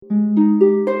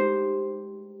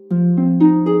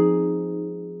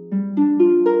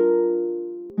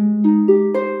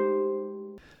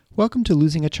Welcome to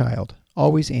Losing a Child,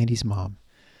 Always Andy's Mom.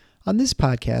 On this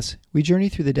podcast, we journey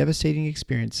through the devastating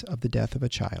experience of the death of a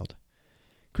child.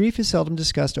 Grief is seldom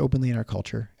discussed openly in our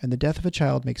culture, and the death of a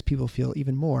child makes people feel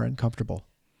even more uncomfortable.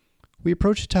 We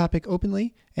approach the topic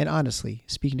openly and honestly,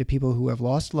 speaking to people who have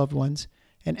lost loved ones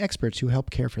and experts who help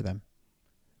care for them.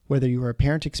 Whether you are a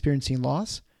parent experiencing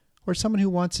loss or someone who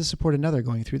wants to support another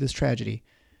going through this tragedy,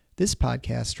 this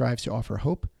podcast strives to offer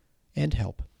hope and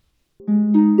help.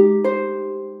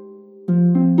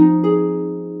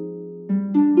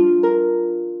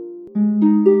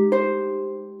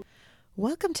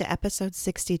 Welcome to episode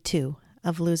 62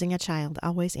 of Losing a Child,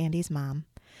 Always Andy's Mom.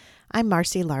 I'm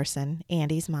Marcy Larson,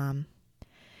 Andy's mom.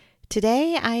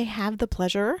 Today I have the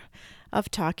pleasure of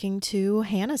talking to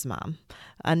Hannah's mom,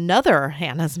 another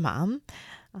Hannah's mom,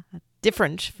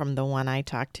 different from the one I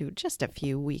talked to just a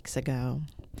few weeks ago.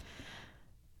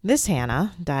 This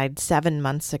Hannah died 7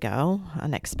 months ago,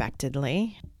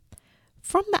 unexpectedly.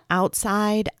 From the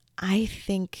outside, I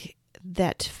think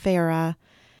that Farah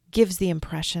gives the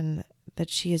impression that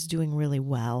she is doing really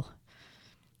well.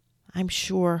 I'm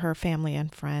sure her family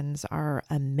and friends are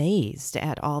amazed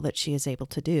at all that she is able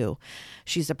to do.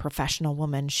 She's a professional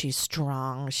woman. She's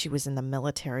strong. She was in the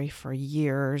military for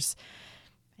years.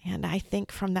 And I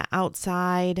think from the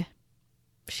outside,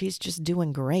 she's just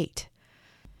doing great.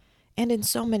 And in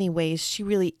so many ways, she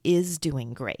really is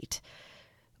doing great.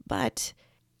 But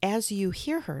as you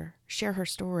hear her share her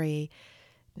story,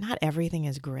 not everything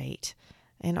is great.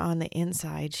 And on the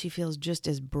inside, she feels just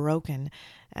as broken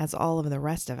as all of the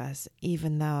rest of us,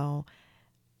 even though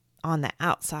on the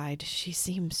outside, she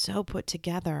seems so put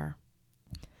together.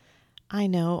 I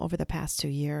know over the past 2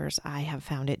 years, I have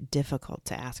found it difficult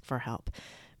to ask for help.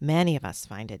 Many of us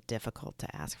find it difficult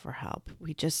to ask for help.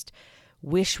 We just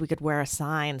wish we could wear a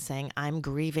sign saying, "I'm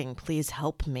grieving, please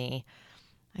help me."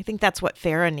 I think that's what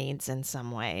Farah needs in some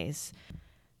ways.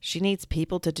 She needs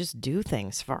people to just do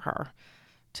things for her,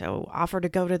 to offer to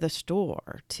go to the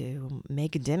store, to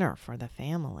make dinner for the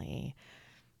family.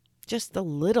 Just the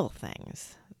little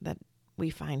things that we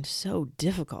find so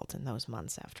difficult in those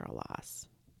months after a loss.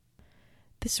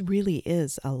 This really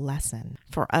is a lesson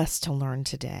for us to learn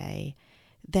today,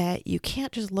 that you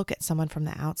can't just look at someone from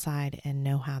the outside and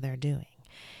know how they're doing.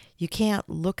 You can't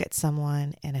look at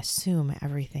someone and assume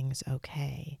everything's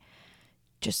okay.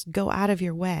 Just go out of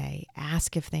your way,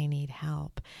 ask if they need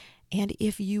help. And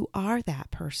if you are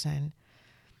that person,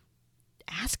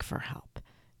 ask for help.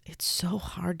 It's so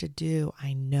hard to do.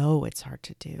 I know it's hard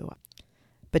to do,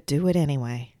 but do it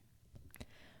anyway.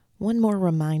 One more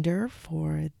reminder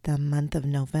for the month of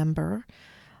November,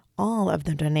 all of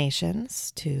the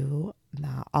donations to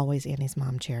the Always Andy's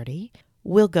Mom charity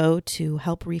will go to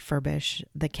help refurbish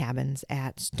the cabins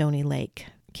at Stony Lake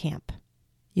Camp.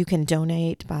 You can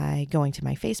donate by going to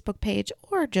my Facebook page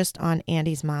or just on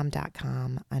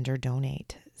andysmom.com under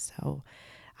donate. So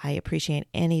I appreciate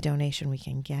any donation we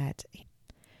can get.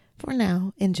 For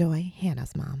now, enjoy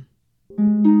Hannah's mom.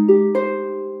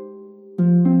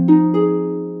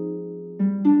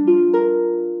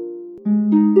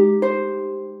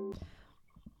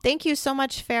 Thank you so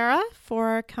much, Farah,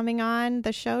 for coming on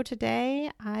the show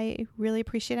today. I really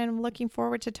appreciate it. I'm looking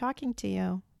forward to talking to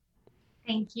you.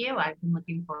 Thank you. I've been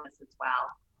looking forward to this as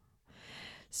well.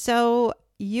 So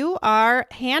you are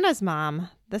Hannah's mom,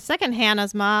 the second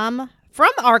Hannah's mom from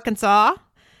Arkansas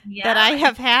that I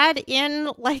have had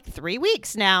in like 3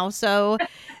 weeks now. So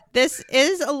this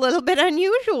is a little bit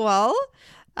unusual.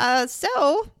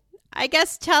 So I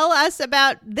guess tell us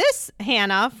about this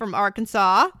Hannah from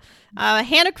Arkansas,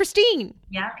 Hannah Christine.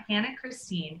 Yeah, Hannah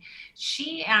Christine.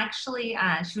 She actually,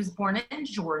 she was born in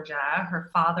Georgia. Her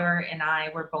father and I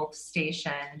were both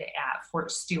stationed at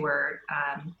Fort Stewart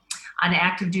on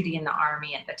active duty in the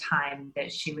Army at the time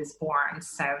that she was born.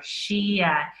 So she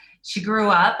grew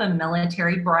up a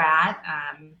military brat.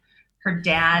 Her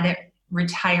dad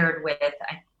retired with,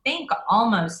 I think,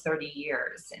 almost 30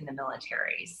 years in the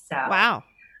military. So wow.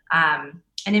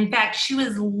 And in fact, she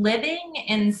was living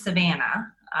in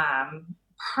Savannah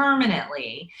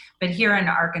permanently, but here in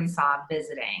Arkansas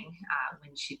visiting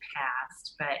when she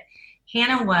passed. But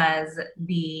Hannah was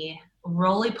the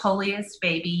roly-poliest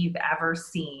baby you've ever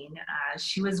seen.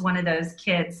 She was one of those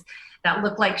kids that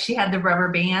looked like she had the rubber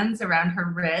bands around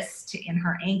her wrist and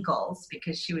her ankles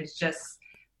because she was just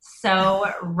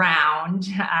so round.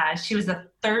 She was a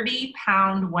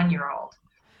 30-pound 1-year-old.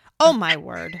 Oh, my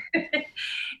word.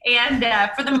 And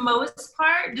for the most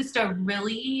part, just a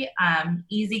really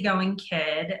easygoing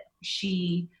kid.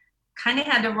 She kind of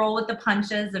had to roll with the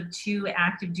punches of 2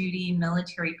 active duty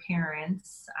military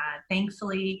parents.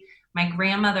 Thankfully, My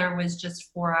grandmother was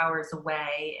just 4 hours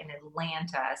away in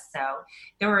Atlanta. So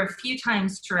there were a few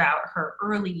times throughout her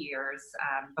early years,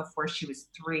 before she was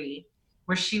 3,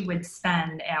 where she would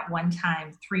spend at one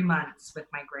time 3 months with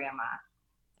my grandma.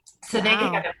 So they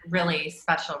had a really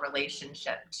special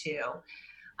relationship too.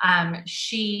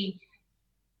 She,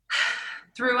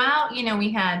 throughout,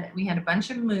 we had a bunch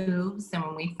of moves, and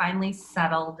when we finally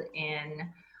settled in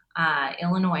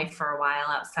Illinois for a while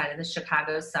outside of the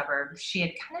Chicago suburbs, she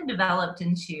had kind of developed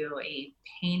into a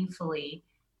painfully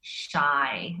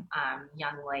shy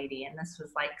young lady, and this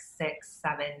was like 6,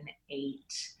 7, 8.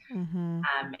 Mm-hmm.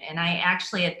 And I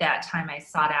actually, at that time, I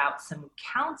sought out some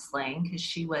counseling because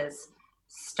she was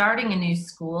starting a new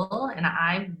school, and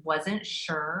I wasn't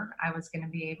sure I was going to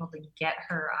be able to get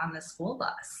her on the school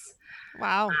bus.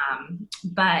 Wow.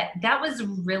 But that was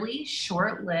really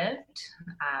short-lived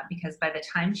because by the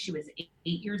time she was 8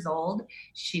 years old,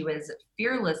 she was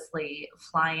fearlessly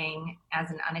flying as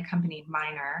an unaccompanied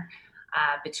minor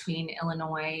between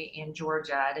Illinois and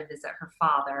Georgia to visit her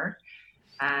father.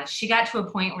 She got to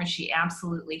a point where she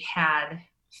absolutely had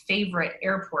favorite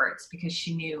airports because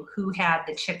she knew who had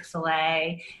the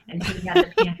Chick-fil-A and who had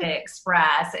the Panda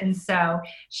Express. And so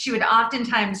she would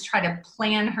oftentimes try to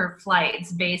plan her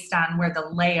flights based on where the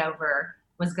layover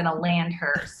was going to land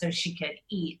her so she could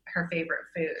eat her favorite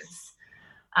foods.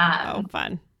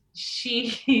 Fun.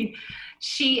 She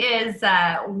is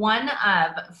one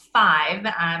of 5.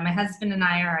 My husband and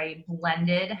I are a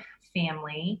blended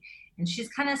family, and she's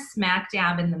kind of smack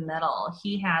dab in the middle.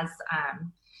 He has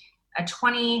a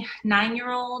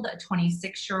 29-year-old, a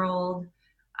 26-year-old.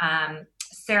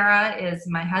 Sarah is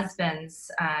my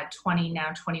husband's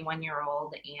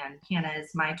 21-year-old, and Hannah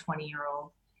is my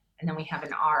 20-year-old. And then we have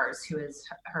an ours who is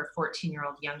her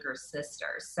 14-year-old younger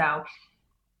sister. So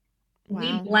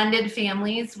we blended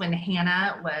families when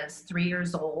Hannah was 3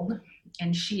 years old,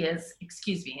 and she is,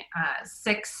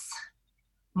 6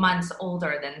 months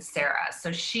older than Sarah.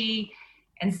 So she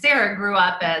and Sarah grew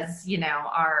up as,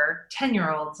 our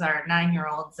 10-year-olds, our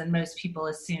 9-year-olds, and most people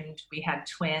assumed we had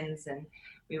twins, and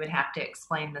we would have to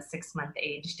explain the 6-month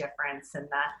age difference and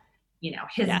the,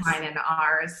 his, mine, and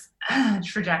ours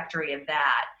trajectory of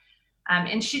that.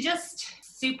 And she just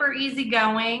super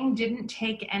easygoing, didn't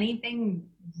take anything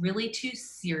really too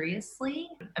seriously,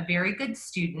 a very good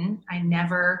student.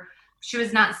 She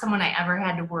was not someone I ever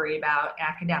had to worry about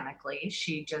academically.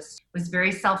 She just was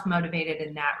very self-motivated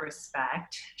in that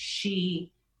respect.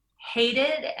 She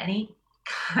hated any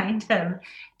kind of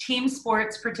team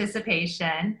sports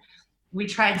participation. We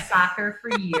tried soccer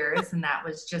for years, and that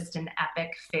was just an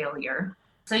epic failure.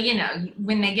 So,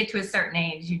 when they get to a certain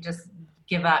age, you just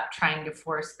give up trying to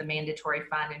force the mandatory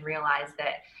fun and realize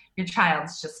that your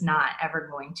child's just not ever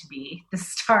going to be the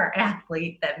star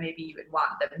athlete that maybe you would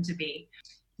want them to be.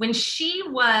 When she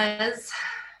was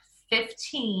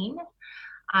 15,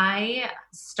 I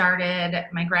started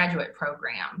my graduate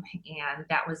program, and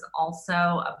that was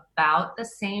also about the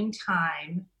same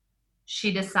time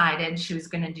she decided she was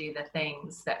going to do the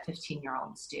things that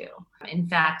 15-year-olds do. In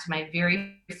fact, my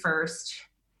very first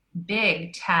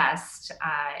big test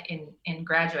in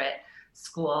graduate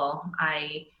school,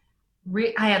 I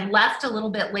had left a little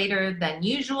bit later than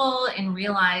usual and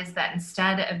realized that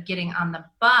instead of getting on the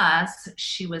bus,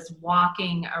 she was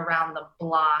walking around the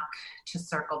block to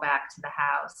circle back to the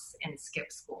house and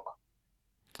skip school.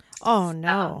 Oh,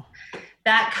 no.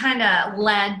 That kind of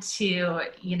led to,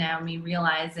 me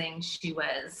realizing she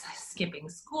was skipping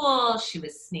school, she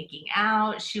was sneaking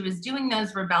out, she was doing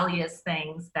those rebellious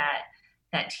things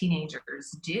that teenagers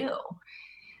do.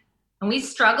 And we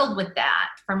struggled with that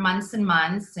for months and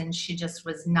months, and she just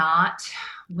was not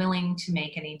willing to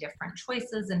make any different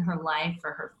choices in her life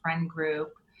or her friend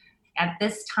group. At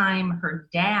this time, her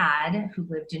dad, who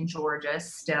lived in Georgia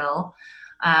still,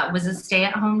 was a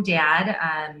stay-at-home dad.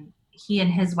 He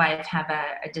and his wife have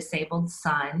a disabled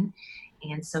son,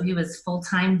 and so he was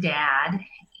full-time dad,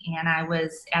 and I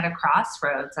was at a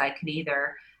crossroads. I could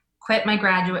either quit my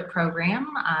graduate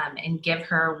program and give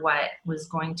her what was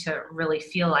going to really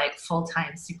feel like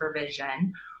full-time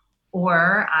supervision,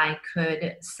 or I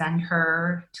could send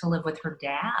her to live with her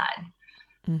dad.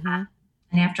 Mm-hmm.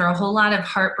 And after a whole lot of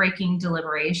heartbreaking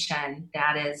deliberation,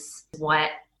 that is what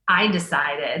I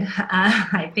decided.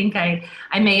 I think I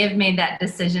may have made that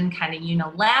decision kind of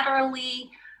unilaterally,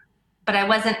 but I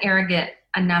wasn't arrogant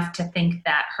enough to think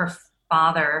that her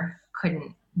father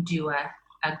couldn't do a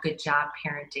good job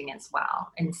parenting as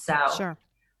well. And so Sure.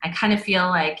 I kind of feel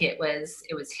like it was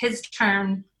his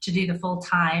turn to do the full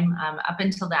time. Up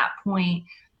until that point,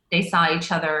 They saw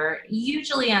each other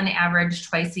usually on average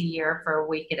twice a year for a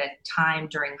week at a time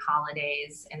during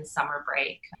holidays and summer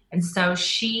break. And so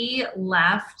she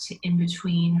left in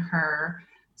between her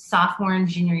sophomore and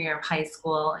junior year of high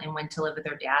school and went to live with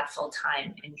her dad full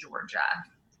time in Georgia.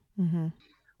 Mm-hmm.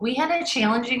 We had a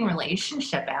challenging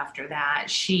relationship after that.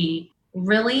 She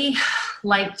really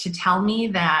liked to tell me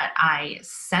that I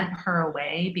sent her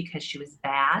away because she was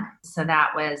bad. So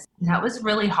that was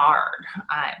really hard.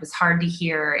 It was hard to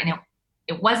hear, and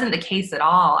it wasn't the case at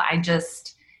all. I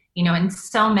just, and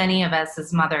so many of us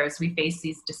as mothers, we face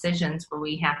these decisions where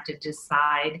we have to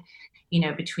decide,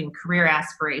 between career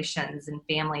aspirations and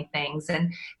family things.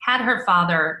 And had her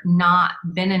father not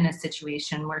been in a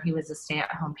situation where he was a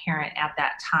stay-at-home parent at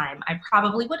that time, I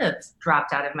probably would have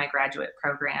dropped out of my graduate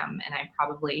program, and I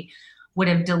probably would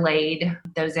have delayed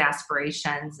those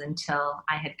aspirations until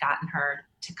I had gotten her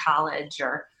to college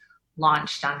or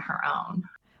launched on her own.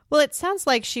 Well, it sounds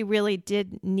like she really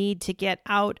did need to get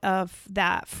out of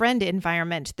that friend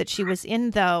environment that she was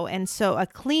in, though. And so a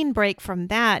clean break from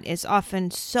that is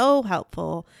often so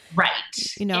helpful. Right.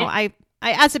 I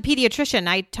as a pediatrician,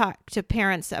 I talk to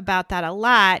parents about that a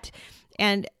lot.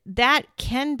 And that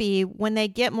can be, when they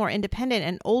get more independent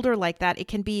and older like that, it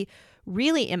can be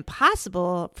really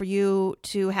impossible for you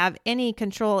to have any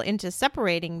control into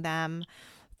separating them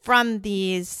from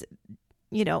these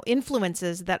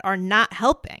influences that are not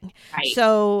helping. Right.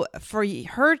 So for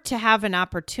her to have an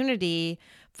opportunity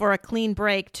for a clean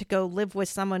break to go live with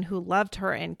someone who loved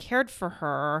her and cared for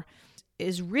her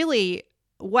is really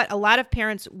what a lot of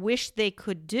parents wish they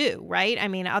could do, right? I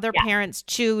mean, other parents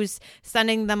choose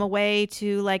sending them away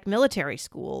to like military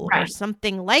school or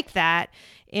something like that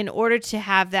in order to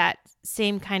have that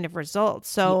same kind of result.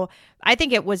 So I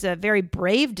think it was a very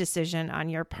brave decision on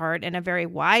your part and a very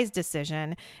wise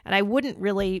decision. And I wouldn't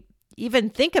really even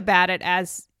think about it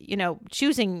as,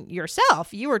 choosing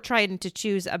yourself. You were trying to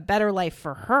choose a better life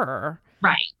for her.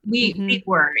 Right. We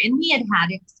were. And we had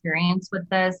experience with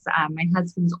this. My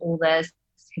husband's oldest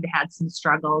had some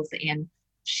struggles, and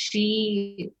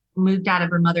she moved out of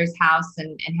her mother's house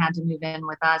and had to move in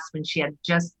with us when she had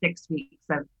just 6 weeks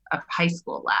of high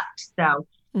school left. So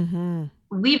and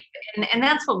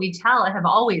that's what we have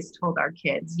always told our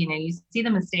kids, you see the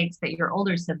mistakes that your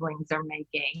older siblings are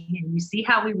making and you see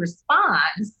how we respond.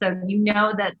 So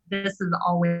that this is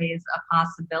always a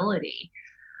possibility.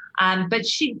 But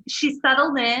she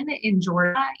settled in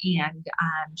Georgia, and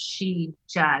she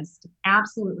just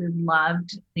absolutely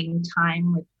loved spending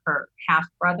time with her half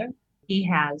brother. He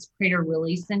has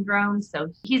Prader-Willi syndrome, so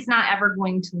he's not ever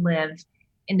going to live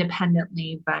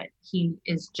independently, but he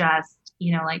is just,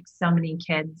 like so many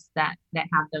kids that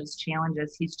have those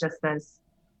challenges, he's just this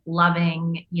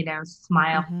loving,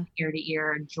 smile from ear to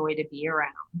ear, joy to be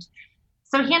around.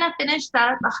 So Hannah finished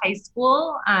that at the high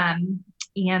school, and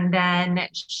then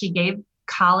she gave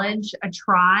college a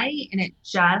try, and it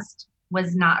just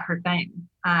was not her thing.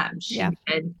 She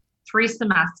did 3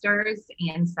 semesters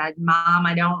and said, "Mom,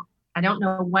 I don't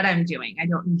know what I'm doing. I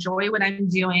don't enjoy what I'm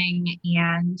doing."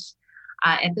 And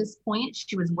at this point,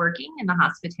 she was working in the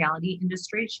hospitality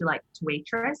industry. She liked to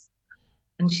waitress.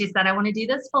 And she said, "I want to do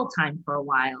this full time for a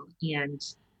while." And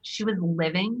she was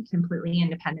living completely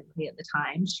independently at the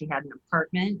time. She had an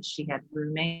apartment. She had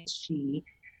roommates. She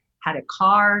had a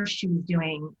car. She was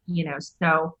doing,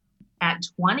 so at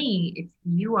 20, if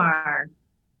you are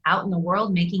out in the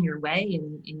world making your way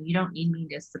and you don't need me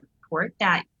to support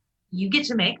that, you get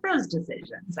to make those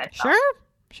decisions.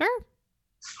 Sure.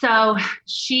 So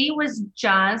she was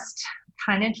just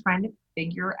kind of trying to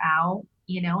figure out,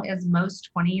 as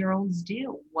most 20-year-olds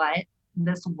do, what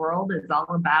this world is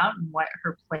all about and what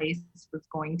her place was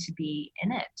going to be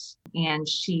in it. And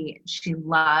she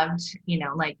loved,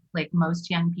 like most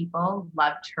young people,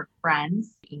 loved her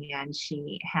friends. And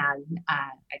she had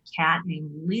a cat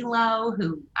named Lilo,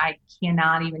 who I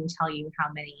cannot even tell you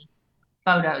how many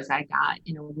photos I got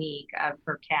in a week of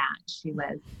her cat. She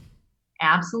was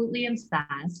absolutely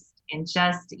obsessed and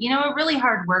just, a really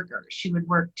hard worker. She would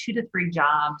work 2 to 3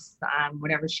 jobs,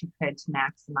 whatever she could to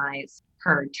maximize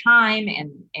her time,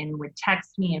 and would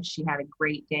text me if she had a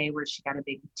great day where she got a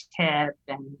big tip.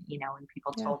 And, when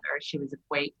people told her she was a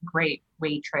great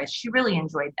waitress, she really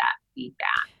enjoyed that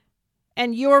feedback.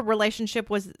 And your relationship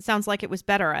sounds like it was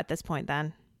better at this point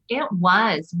then. It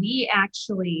was. We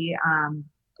actually,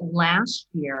 last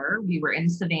year, we were in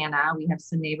Savannah. We have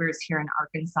some neighbors here in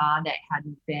Arkansas that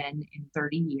hadn't been in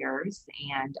 30 years.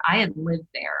 And I had lived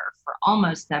there for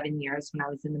almost 7 years when I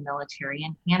was in the military,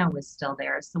 and Hannah was still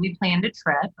there. So we planned a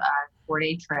trip, a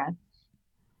 4-day trip.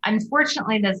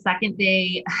 Unfortunately, the second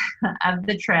day of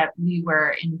the trip, we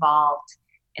were involved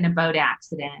in a boat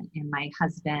accident, and my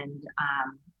husband,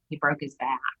 he broke his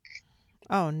back.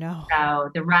 Oh, no. So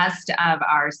the rest of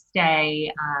our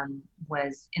stay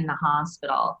was in the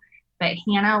hospital. But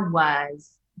Hannah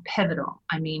was pivotal.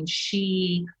 I mean,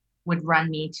 she would run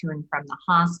me to and from the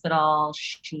hospital.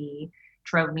 She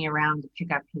drove me around to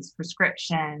pick up his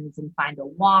prescriptions and find a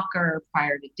walker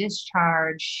prior to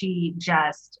discharge. She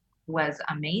just was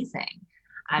amazing.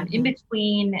 In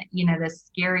between, this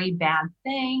scary bad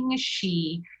thing,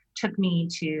 she took me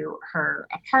to her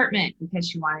apartment because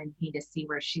she wanted me to see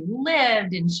where she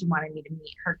lived, and she wanted me to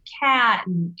meet her cat.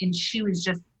 And she was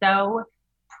just so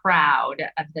proud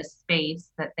of the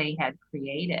space that they had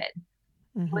created.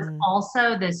 It was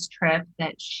also this trip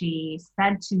that she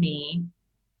said to me,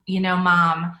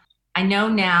 Mom, I know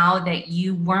now that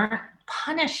you weren't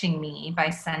punishing me by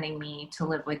sending me to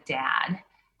live with Dad,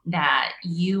 that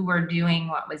you were doing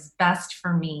what was best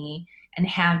for me. And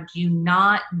had you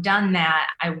not done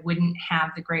that, I wouldn't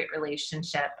have the great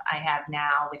relationship I have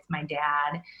now with my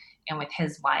dad and with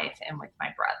his wife and with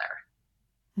my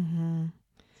brother.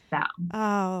 So,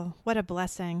 oh, what a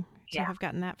blessing to have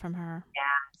gotten that from her. Yeah.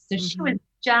 So she was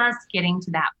just getting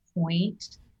to that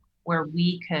point where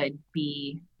we could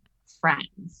be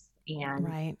friends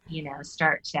and,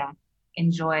 start to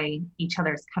enjoy each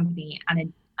other's company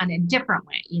on a different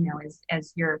way.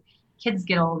 As your kids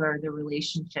get older, the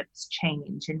relationships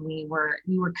change, and we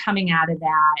were coming out of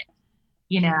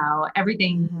that,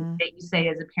 everything that you say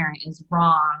as a parent is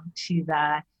wrong, to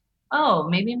the, oh,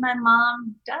 maybe my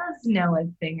mom does know a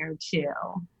thing or two.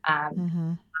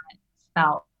 It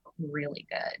felt really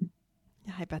good.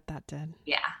 Yeah, I bet that did.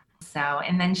 Yeah. So,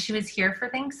 and then she was here for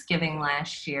Thanksgiving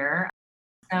last year.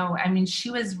 So, I mean, she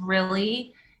was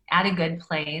really at a good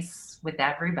place with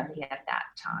everybody at that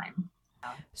time.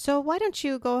 So why don't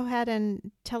you go ahead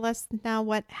and tell us now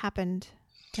what happened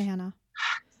to Hannah?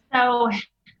 So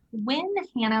when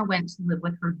Hannah went to live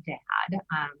with her dad,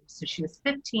 so she was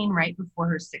 15 right before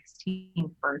her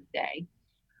 16th birthday,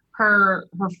 her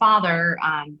father,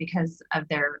 because of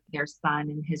their son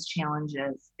and his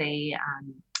challenges, they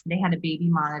had a baby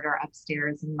monitor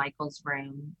upstairs in Michael's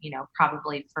room,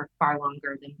 probably for far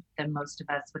longer than most of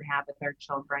us would have with our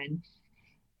children.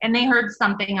 And they heard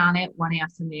something on it one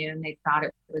afternoon. They thought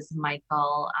it was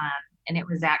Michael, and it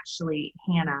was actually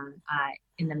Hannah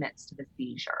in the midst of a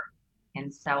seizure.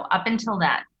 And so up until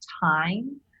that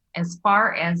time, as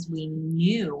far as we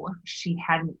knew, she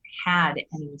hadn't had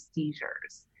any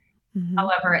seizures.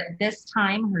 However, at this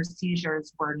time, her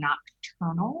seizures were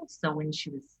nocturnal. So when she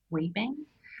was sleeping,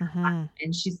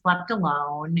 and she slept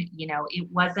alone,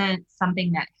 it wasn't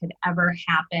something that had ever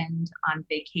happened on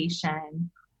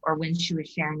vacation or when she was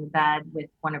sharing the bed with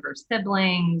one of her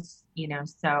siblings,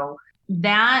 so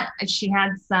that she had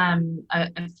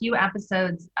a few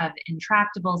episodes of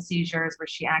intractable seizures where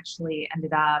she actually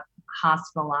ended up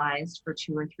hospitalized for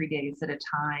 2 or 3 days at a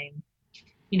time.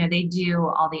 They do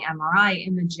all the MRI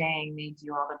imaging, they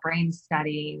do all the brain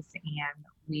studies, and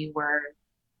we were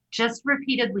just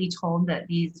repeatedly told that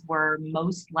these were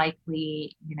most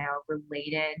likely,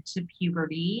 related to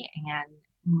puberty and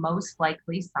most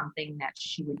likely something that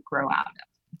she would grow out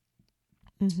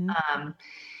of.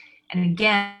 And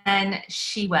again,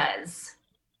 she was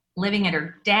living at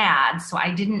her dad's, so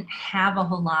I didn't have a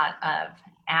whole lot of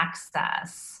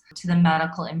access to the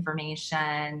medical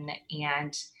information.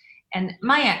 And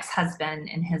my ex-husband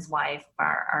and his wife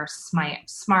are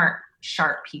smart,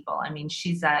 sharp people. I mean,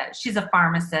 she's a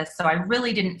pharmacist, so I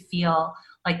really didn't feel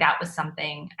like that was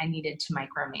something I needed to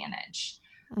micromanage.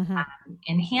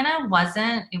 And Hannah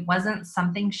wasn't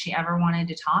something she ever wanted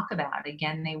to talk about.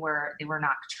 Again, they were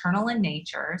nocturnal in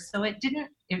nature, so it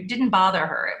didn't bother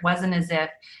her. It wasn't as if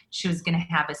she was going to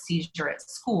have a seizure at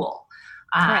school.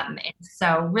 And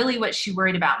so really what she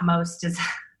worried about most is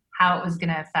how it was going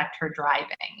to affect her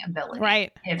driving ability.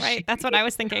 Right. That's what I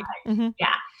was thinking.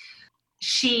 Yeah.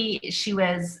 She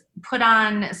was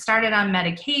started on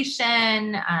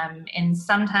medication, and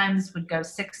sometimes would go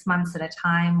 6 months at a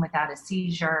time without a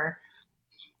seizure.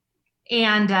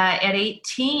 And at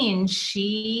 18,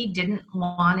 she didn't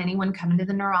want anyone coming to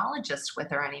the neurologist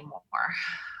with her anymore.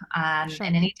 And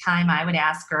anytime I would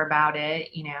ask her about it,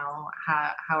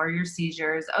 how are your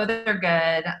seizures? Oh, they're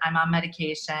good. I'm on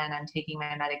medication. I'm taking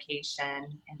my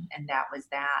medication. And that was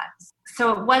that.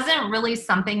 So it wasn't really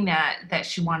something that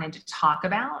she wanted to talk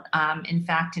about. In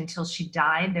fact, until she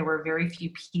died, there were very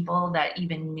few people that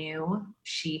even knew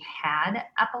she had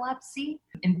epilepsy.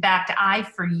 In fact, I,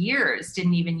 for years,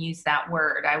 didn't even use that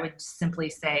word. I would simply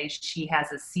say she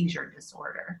has a seizure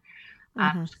disorder.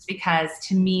 Just because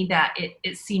to me that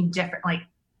it seemed different. Like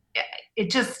it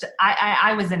just,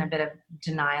 I was in a bit of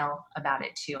denial about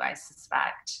it too, I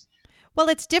suspect. Well,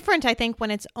 it's different, I think,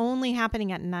 when it's only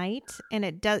happening at night and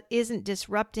it isn't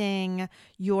disrupting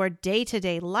your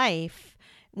day-to-day life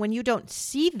when you don't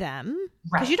see them,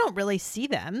 because you don't really see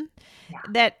them,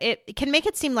 that it can make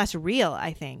it seem less real,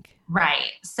 I think.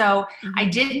 Right. So I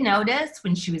did notice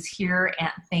when she was here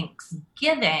at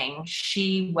Thanksgiving,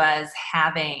 she was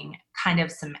having kind of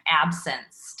some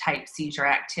absence type seizure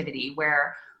activity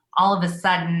where all of a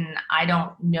sudden I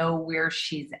don't know where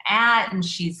she's at, and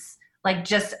she's like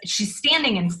she's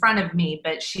standing in front of me,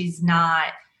 but she's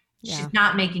not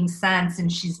making sense,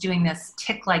 and she's doing this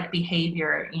tick-like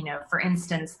behavior. For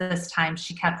instance, this time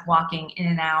she kept walking in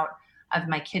and out of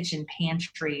my kitchen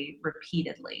pantry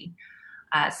repeatedly.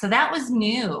 So that was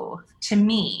new to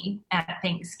me at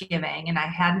Thanksgiving, and I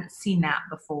hadn't seen that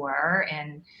before.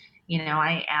 And,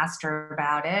 I asked her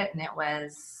about it, and it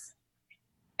was,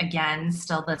 again,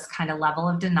 still this kind of level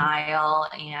of denial.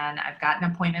 And I've got an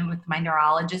appointment with my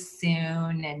neurologist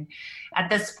soon. And at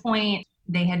this point,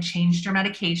 they had changed her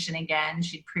medication again.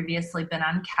 She'd previously been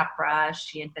on Keppra.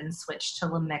 She had been switched to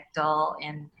Lamictal,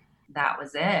 and that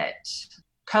was it.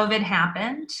 COVID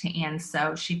happened, and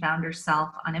so she found herself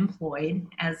unemployed,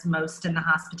 as most in the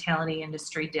hospitality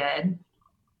industry did.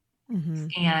 Mm-hmm.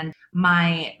 And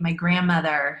my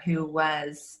grandmother, who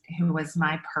was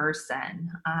my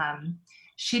person,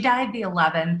 she died the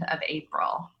 11th of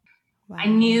April. Wow. I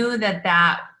knew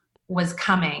that was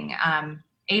coming.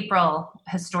 April,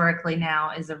 historically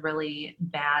now, is a really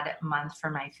bad month for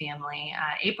my family.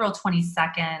 April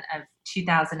 22nd of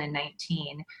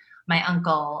 2019, my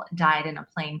uncle died in a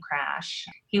plane crash.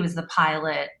 He was the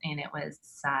pilot, and it was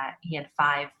he had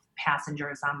 5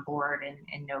 passengers on board,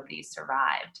 and nobody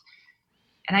survived.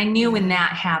 And I knew when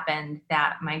that happened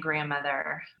that my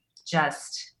grandmother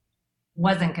just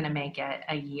wasn't going to make it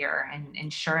a year.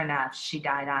 And sure enough, she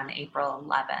died on April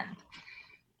 11th.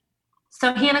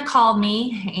 So Hannah called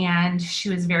me, and she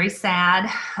was very sad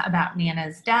about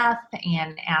Nana's death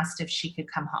and asked if she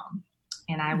could come home.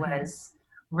 And I was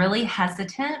really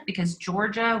hesitant because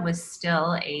Georgia was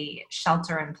still a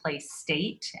shelter-in-place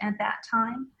state at that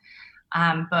time.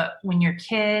 But when your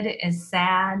kid is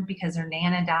sad because her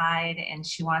Nana died and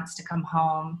she wants to come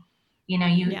home, you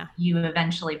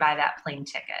eventually buy that plane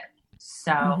ticket.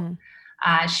 So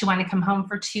she wanted to come home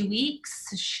for 2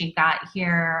 weeks. She got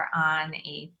here on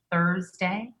a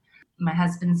Thursday. My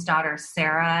husband's daughter,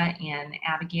 Sarah, and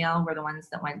Abigail were the ones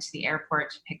that went to the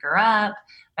airport to pick her up.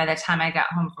 By the time I got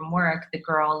home from work, the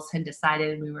girls had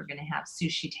decided we were going to have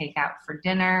sushi takeout for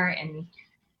dinner, and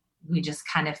we just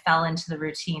kind of fell into the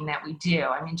routine that we do.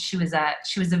 I mean, she was a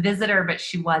visitor, but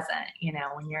she wasn't,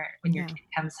 when your kid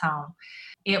comes home.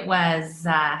 It was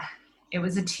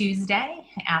a Tuesday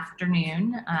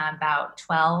afternoon, about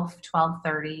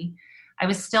 12:30. I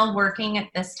was still working at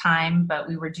this time, but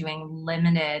we were doing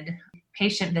limited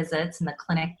patient visits in the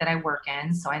clinic that I work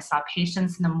in. So I saw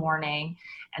patients in the morning,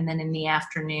 and then in the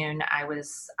afternoon, I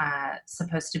was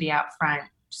supposed to be out front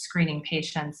screening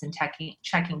patients and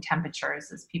checking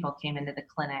temperatures as people came into the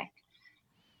clinic.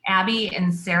 Abby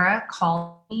and Sarah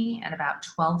called me at about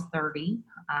 12:30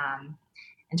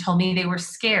 and told me they were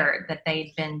scared, that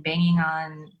they'd been banging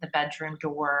on the bedroom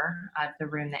door of the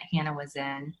room that Hannah was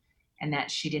in, and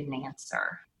that she didn't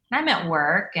answer. And I'm at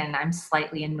work, and I'm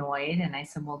slightly annoyed, and I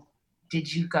said, well,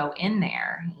 did you go in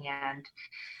there? And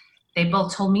they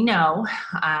both told me no.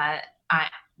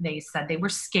 They said they were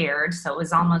scared, so it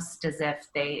was almost as if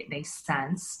they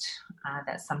sensed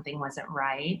that something wasn't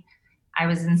right. I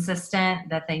was insistent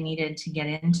that they needed to get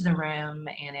into the room,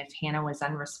 and if Hannah was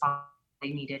unresponsive, they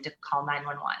needed to call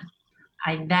 911.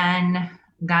 I then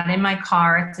got in my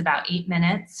car. It's about 8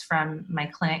 minutes from my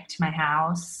clinic to my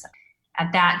house.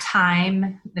 At that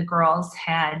time, the girls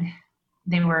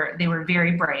they were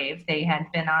very brave. They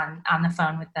had been on the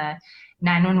phone with the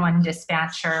 911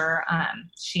 dispatcher.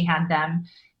 She had them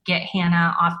get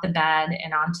Hannah off the bed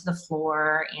and onto the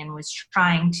floor, and was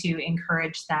trying to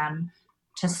encourage them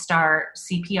to start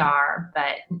CPR,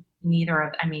 but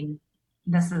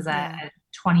this is a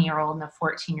 20-year-old and a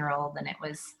 14-year-old, and it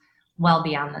was well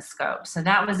beyond the scope. So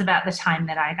that was about the time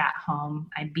that I got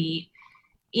home. I beat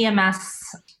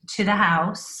EMS to the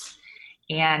house,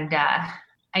 and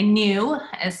I knew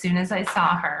as soon as I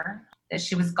saw her that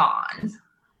she was gone.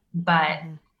 But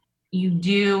you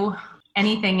do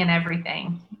anything and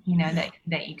everything,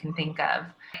 that you can think of.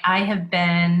 I have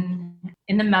been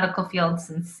in the medical field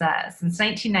since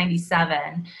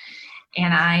 1997,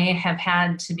 and I have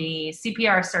had to be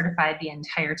CPR certified the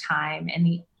entire time. And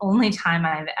the only time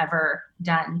I've ever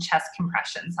done chest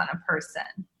compressions on a person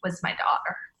was my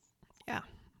daughter. Yeah.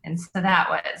 And so that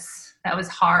was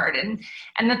hard.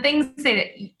 And the things that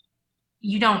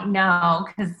you don't know,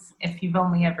 because if you've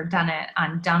only ever done it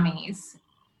on dummies,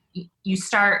 you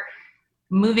start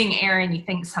moving air and you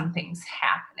think something's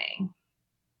happening,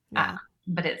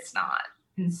 but it's not.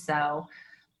 And so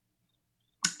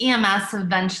EMS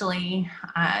eventually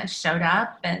showed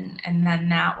up, and then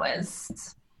that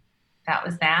was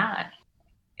that.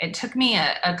 It took me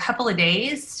a couple of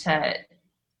days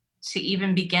to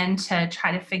even begin to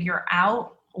try to figure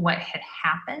out what had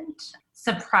happened.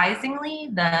 Surprisingly,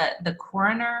 the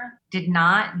coroner did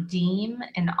not deem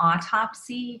an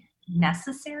autopsy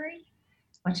necessary,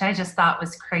 which I just thought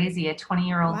was crazy. A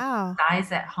 20-year-old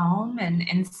dies at home.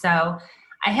 And so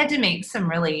I had to make some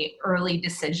really early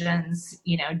decisions.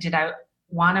 Did I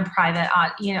want a private,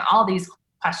 all these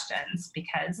questions,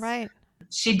 because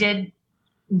she did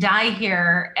die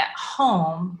here at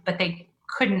home, but they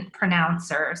couldn't pronounce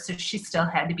her. So she still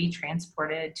had to be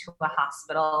transported to a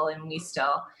hospital, and we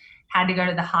still had to go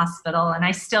to the hospital. And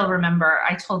I still remember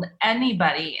I told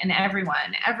anybody and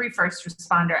everyone, every first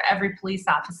responder, every police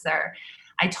officer,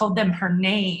 I told them her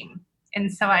name. And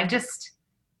so I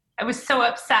was so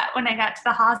upset when I got to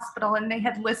the hospital and they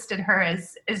had listed her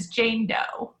as Jane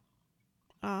Doe.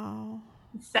 Oh.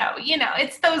 So,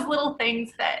 it's those little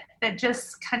things that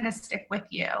just kind of stick with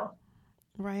you.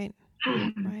 Right.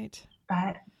 Right.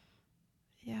 But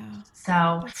yeah.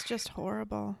 So it's just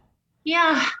horrible.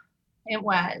 Yeah, it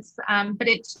was. But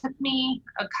it took me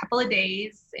a couple of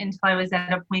days until I was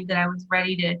at a point that I was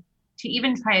ready to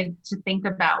even try to think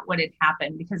about what had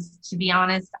happened, because to be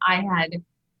honest, I had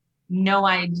no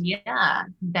idea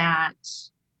that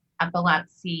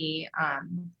epilepsy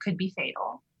could be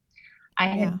fatal. I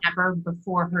had never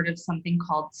before heard of something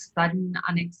called sudden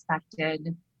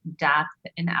unexpected death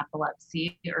in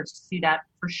epilepsy, or SUDEP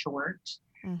for short.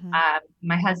 Mm-hmm.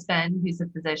 My husband, who's a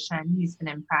physician, he's been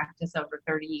in practice over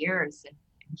 30 years, and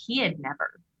he had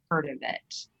never heard of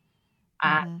it.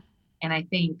 And I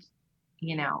think,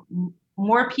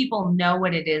 more people know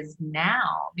what it is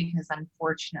now, because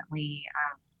unfortunately,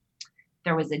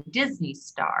 there was a Disney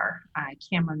star,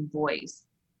 Cameron Boyce,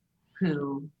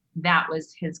 who that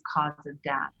was his cause of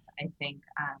death, I think,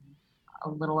 a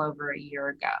little over a year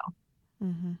ago.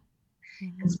 Mm-hmm.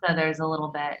 Mm-hmm. And so there's a little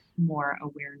bit more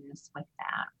awareness with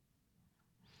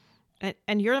that.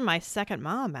 And you're my second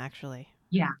mom, actually.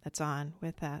 Yeah. That's on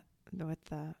with that,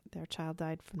 their child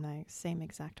died from the same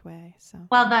exact way. So,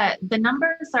 well, the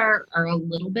numbers are a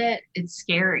little bit, it's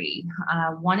scary.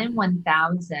 1 in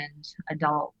 1,000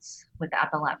 adults with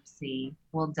epilepsy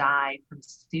will die from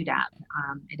SUDEP.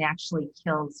 It actually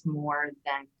kills more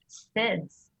than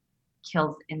SIDS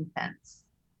kills infants.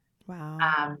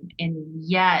 Wow. And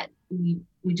yet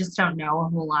we just don't know a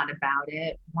whole lot about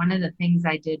it. One of the things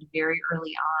I did very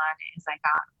early on is I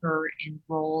got her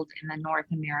enrolled in the North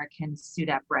American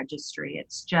SUDEP registry.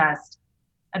 It's just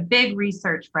a big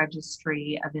research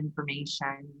registry of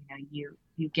information. You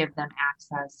give them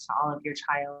access to all of your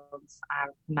child's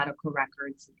medical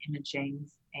records and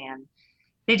imagings, and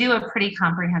they do a pretty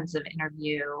comprehensive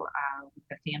interview with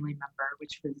the family member,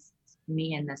 which was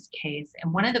me in this case.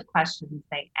 And one of the questions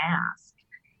they ask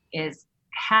is,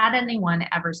 had anyone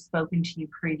ever spoken to you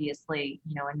previously,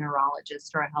 a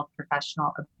neurologist or a health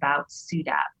professional, about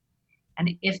SUDEP?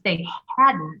 And if they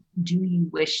hadn't, do you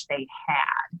wish they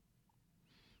had?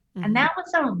 Mm-hmm. And that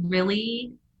was a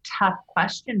really tough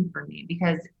question for me,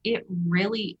 because it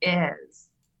really is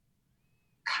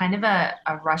kind of a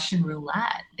Russian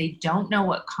roulette. They don't know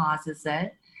what causes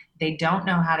it. They don't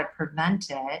know how to prevent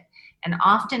it. And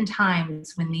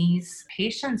oftentimes when these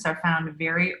patients are found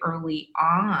very early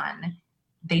on,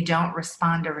 they don't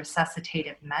respond to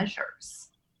resuscitative measures.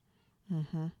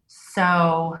 Mm-hmm.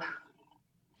 So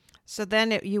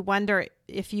then you wonder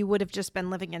if you would have just been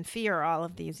living in fear all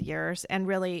of these years and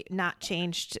really not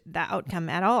changed the outcome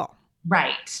at all.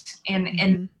 Right.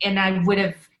 And I would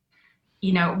have,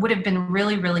 it would have been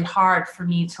really, really hard for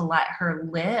me to let her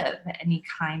live any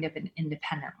kind of an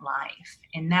independent life.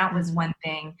 And that was one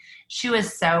thing. She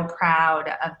was so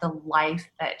proud of the life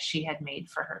that she had made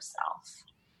for herself.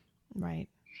 Right.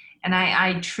 And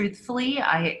I truthfully,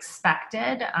 I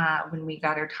expected when we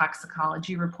got her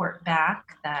toxicology report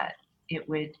back that it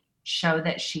would show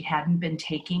that she hadn't been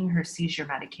taking her seizure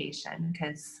medication,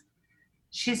 because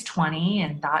she's 20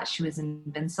 and thought she was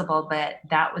invincible, but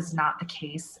that was not the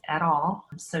case at all.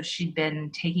 So she'd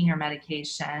been taking her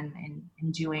medication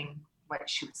and doing what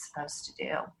she was supposed to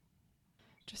do.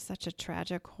 Just such a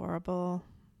tragic, horrible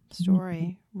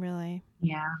story, really.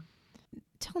 Yeah.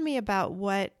 Tell me about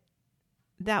what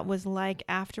that was like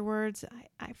afterwards.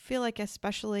 I feel like,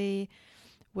 especially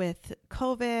with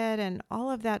COVID and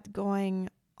all of that going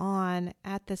on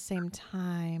at the same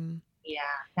time. Yeah,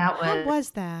 that was. How was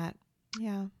that?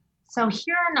 Yeah. So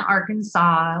here in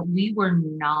Arkansas, we were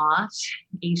not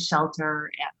a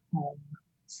shelter at home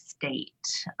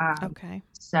state. Okay.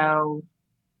 So,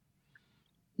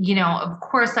 of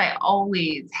course, I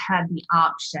always had the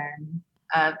option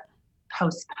of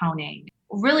postponing.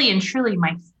 Really and truly,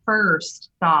 my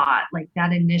first thought, like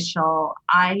that initial,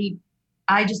 I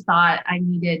just thought I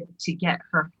needed to get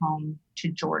her home to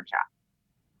Georgia.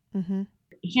 Mm-hmm.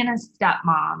 Hannah's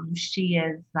stepmom,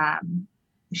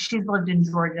 she's lived in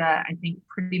Georgia, I think,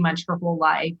 pretty much her whole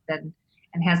life and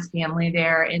has family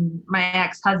there. And my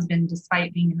ex-husband,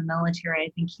 despite being in the military, I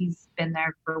think he's been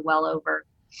there for well over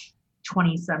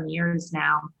 20 some years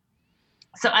now.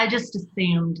 So I just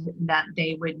assumed that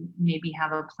they would maybe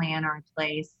have a plan or a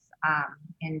place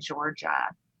in Georgia.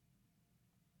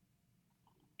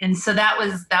 And so that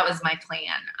was my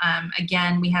plan.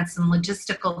 Again, we had some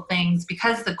logistical things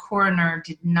because the coroner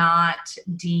did not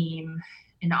deem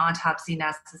an autopsy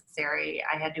necessary.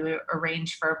 I had to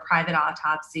arrange for a private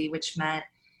autopsy, which meant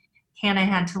Hannah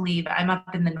had to leave. I'm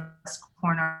up in the northwest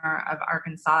corner of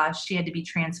Arkansas. She had to be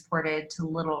transported to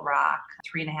Little Rock,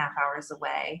 3.5 hours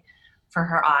away, for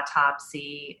her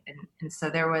autopsy. And so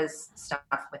there was stuff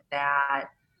with that.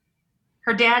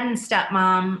 Her dad and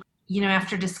stepmom,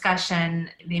 after discussion,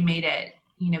 they made it,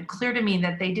 clear to me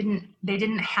that they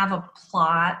didn't have a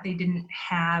plot. They didn't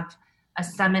have a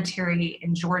cemetery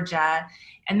in Georgia,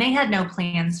 and they had no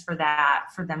plans for that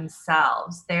for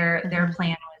themselves. Their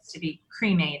plan was to be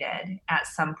cremated at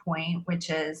some point, which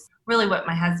is really what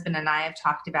my husband and I have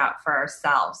talked about for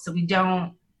ourselves. So we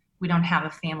don't have a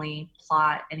family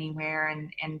plot anywhere,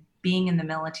 and being in the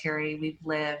military, we've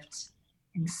lived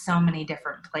in so many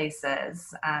different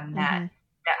places that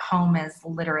home is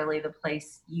literally the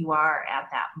place you are at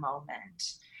that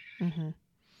moment. Mm-hmm.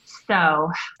 So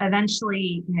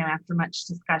eventually, after much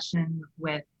discussion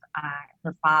with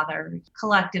her father,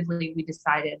 collectively we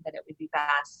decided that it would be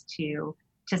best to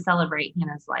celebrate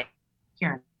Hannah's life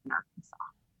here in Arkansas.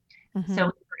 Mm-hmm. So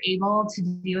we were able to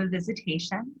do a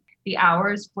visitation. The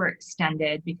hours were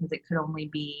extended because it could only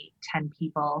be 10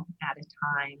 people at a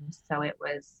time. So it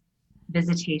was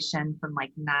visitation from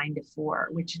like 9 to 4,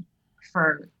 which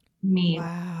for me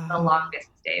was the longest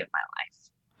day of my life.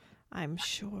 I'm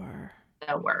sure.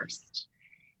 The worst.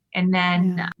 And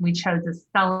then we chose a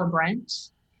celebrant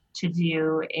to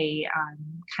do a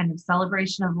kind of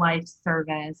celebration of life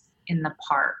service in the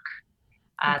park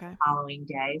the following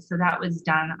day. So that was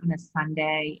done on a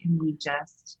Sunday, and we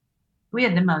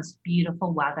had the most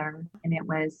beautiful weather, and it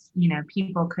was,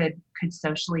 people could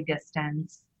socially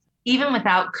distance. Even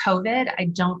without COVID, I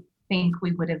don't think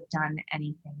we would have done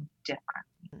anything different.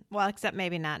 Well, except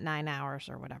maybe not 9 hours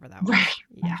or whatever that was. Right.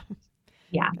 Yeah.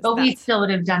 Yeah, but we still would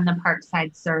have done the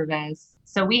Parkside service.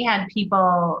 So we had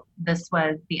people, this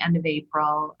was the end of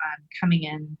April, coming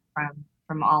in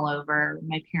from all over.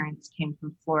 My parents came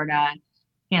from Florida,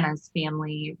 Hannah's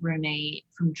family roommate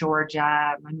from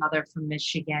Georgia, my mother from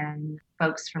Michigan,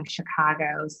 folks from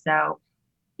Chicago. So,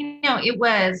 it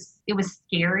was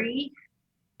scary,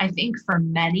 I think, for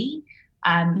many.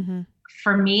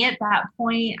 For me at that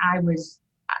point, I was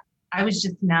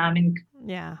just numb, and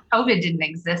COVID didn't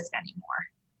exist anymore.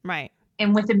 Right.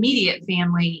 And with immediate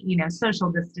family,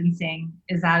 social distancing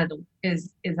is out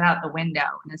the window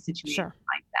in a situation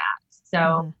like that.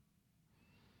 So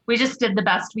we just did the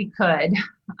best we could.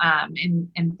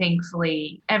 And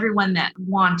thankfully everyone that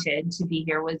wanted to be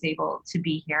here was able to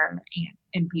be here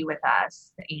and be with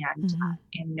us, and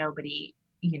nobody,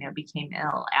 became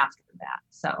ill after that.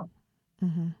 So,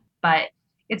 but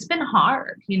it's been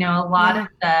hard, a lot of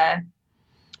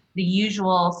the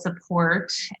usual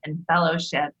support and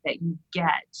fellowship that you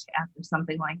get after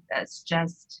something like this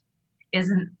just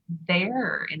isn't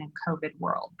there in a COVID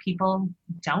world. People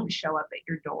don't show up at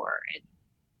your door and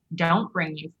don't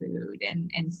bring you food.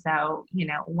 And so,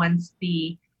 once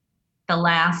the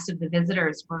last of the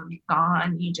visitors were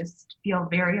gone, you just feel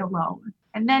very alone.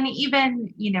 And then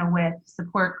even, with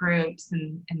support groups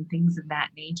and things of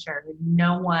that nature,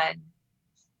 no one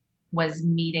was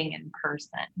meeting in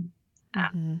person.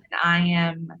 And I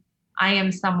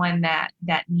am someone that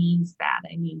needs that.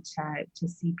 I need to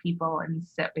see people and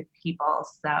sit with people.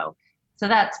 So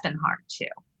that's been hard too.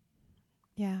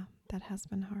 Yeah, that has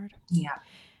been hard. Yeah.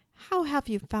 How have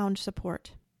you found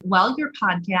support? Well, your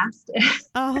podcast.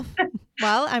 Oh,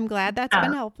 well, I'm glad that's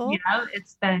been helpful. Yeah,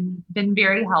 it's been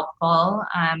very helpful.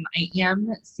 I am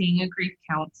seeing a grief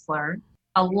counselor.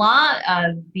 A lot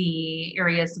of the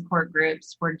area support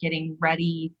groups were getting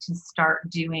ready to start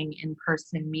doing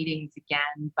in-person meetings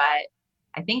again, but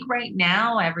I think right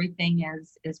now everything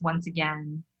is once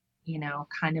again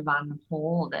kind of on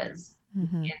hold as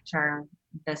Mm-hmm. we enter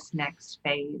this next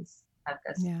phase of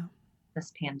Yeah.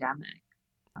 this pandemic.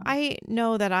 I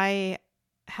know that I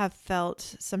have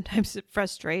felt sometimes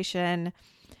frustration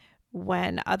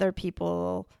when other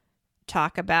people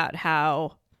talk about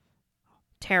how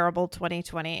terrible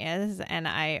 2020 is. And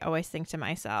I always think to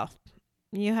myself,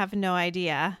 you have no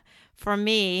idea. For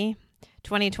me,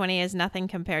 2020 is nothing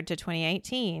compared to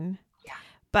 2018. Yeah.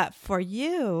 But for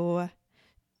you,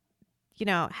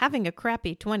 having a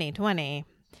crappy 2020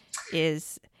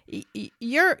 is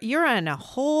you're on a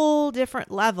whole different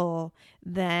level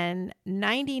than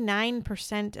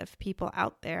 99% of people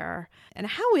out there. And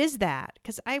how is that?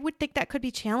 Because I would think that could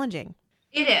be challenging.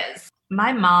 It is.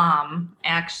 My mom,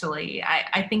 actually,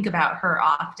 I think about her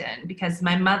often because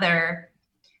my mother,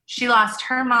 she lost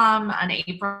her mom on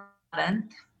April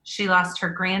 11th. She lost her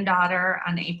granddaughter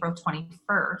on April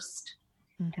 21st.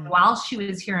 And while she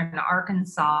was here in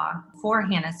Arkansas for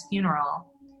Hannah's funeral,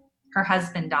 her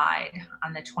husband died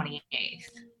on the 28th.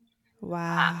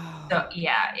 Wow. So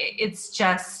yeah, it's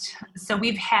just, so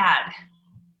we've had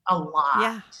a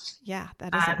lot. Yeah,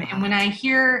 that is a lot. And when I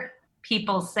hear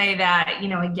people say that,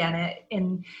 again,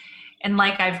 and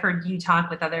like I've heard you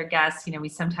talk with other guests, we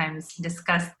sometimes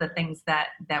discuss the things that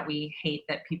we hate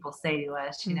that people say to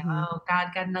us, oh, God,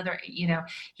 got another,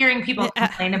 hearing people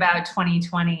complain about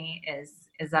 2020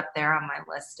 is up there on my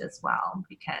list as well,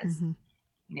 because,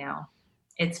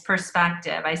 it's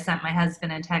perspective. I sent my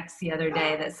husband a text the other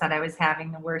day that said I was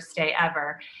having the worst day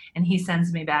ever. And he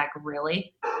sends me back,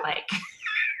 really? Like,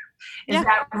 is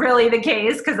that really the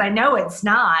case? Because I know it's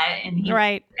not. And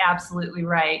he's absolutely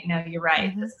right. No, you're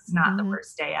right. This is not the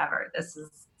worst day ever. This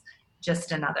is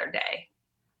just another day.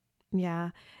 Yeah.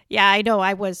 Yeah, I know.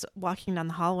 I was walking down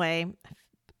the hallway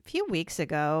a few weeks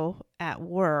ago at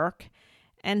work,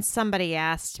 and somebody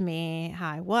asked me how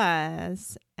I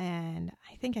was. And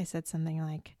I think I said something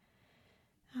like,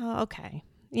 oh, okay.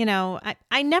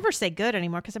 I never say good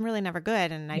anymore because I'm really never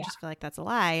good. And I just feel like that's a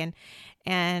lie.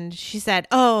 And she said,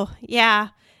 oh, yeah.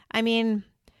 I mean,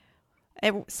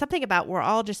 something about we're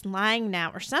all just lying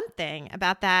now or something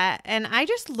about that. And I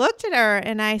just looked at her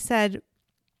and I said,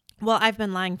 well, I've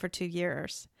been lying for 2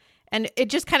 years. And she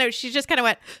just kind of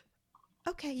went,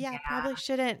 okay, yeah, probably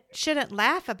shouldn't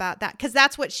laugh about that, because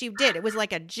that's what she did. It was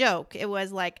like a joke. It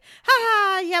was like,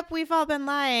 ha, yep, we've all been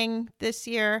lying this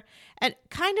year, and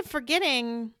kind of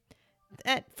forgetting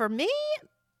that for me,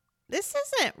 this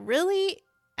isn't really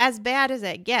as bad as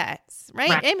it gets,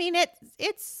 right? I mean,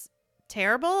 it's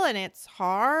terrible and it's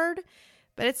hard,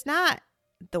 but it's not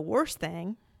the worst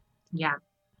thing. Yeah.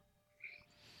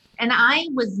 And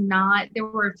there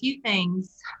were a few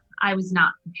things I was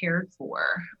not prepared for.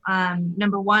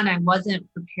 Number one, I wasn't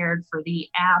prepared for the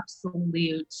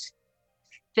absolute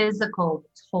physical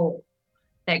toll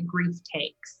that grief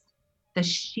takes, the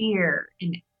sheer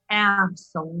and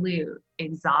absolute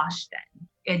exhaustion.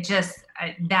 It just,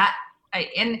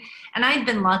 and I'd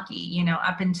been lucky,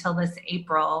 up until this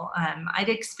April. I'd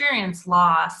experienced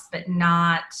loss, but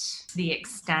not to the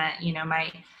extent,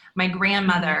 my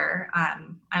grandmother,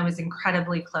 I was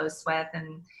incredibly close with,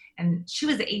 and she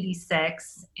was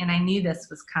 86, and I knew this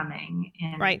was coming.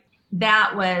 And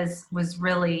that was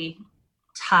really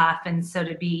tough. And so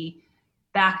to be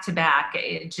back to back,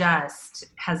 it just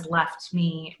has left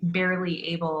me barely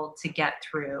able to get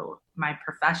through my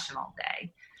professional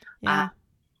day. Yeah.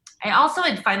 I also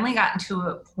had finally gotten to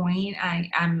a point,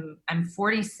 I'm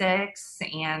 46,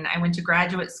 and I went to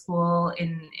graduate school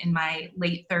in my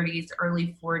late 30s,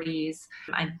 early 40s.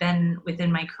 I've been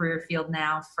within my career field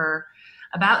now for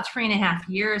about 3.5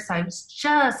 years. So I was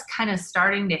just kind of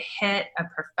starting to hit a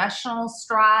professional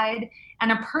stride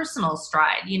and a personal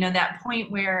stride, that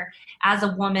point where as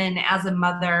a woman, as a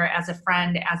mother, as a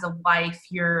friend, as a wife,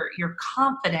 you're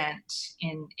confident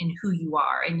in who you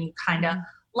are, and you kind of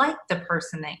like the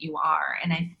person that you are.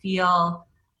 And I feel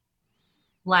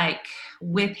like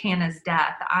with Hannah's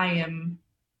death, I'm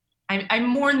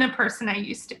more than the person I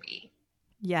used to be.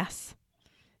 Yes.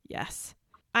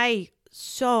 I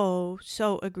so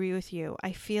agree with you.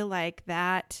 I feel like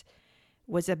that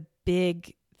was a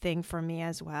big thing for me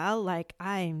as well. Like,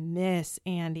 I miss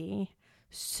Andy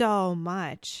so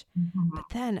much, but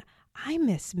then I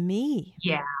miss me.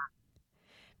 Yeah.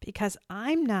 Because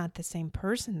I'm not the same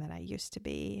person that I used to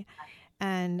be.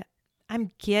 And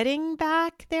I'm getting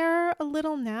back there a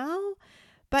little now,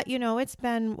 but it's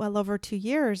been well over 2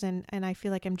 years, and I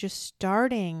feel like I'm just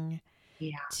starting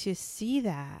to see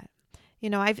that.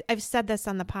 I've said this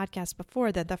on the podcast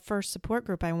before, that the first support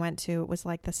group I went to was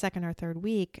like the second or third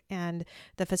week, and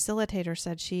the facilitator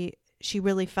said she she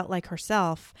really felt like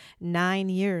herself 9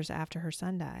 years after her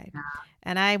son died. Yeah.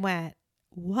 And I went,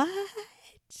 what?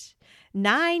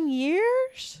 9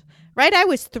 years? Right? I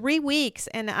was 3 weeks,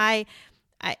 and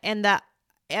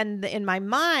and in my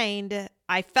mind,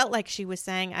 I felt like she was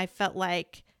saying, I felt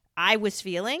like I was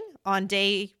feeling on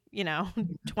day,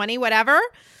 20, whatever,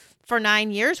 for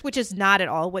 9 years, which is not at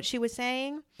all what she was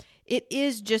saying. It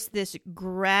is just this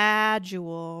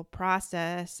gradual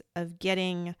process of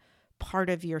getting part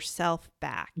of yourself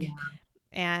back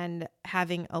and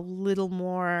having a little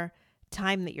more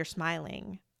time that you're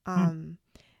smiling.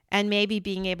 And maybe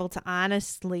being able to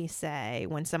honestly say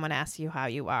when someone asks you how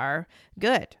you are,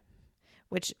 good,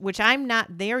 which I'm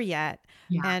not there yet.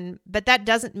 Yeah. But that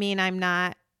doesn't mean I'm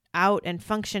not out and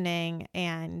functioning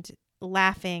and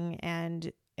laughing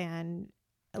and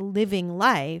living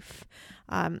life.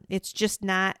 It's just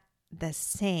not the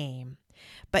same.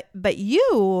 But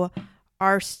you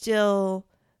are still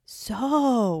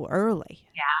so early.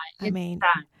 Yeah. I mean,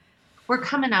 we're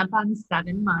coming up on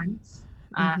 7 months.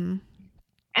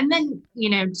 And then,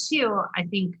 too, I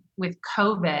think with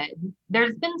COVID,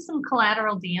 there's been some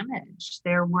collateral damage.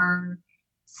 There were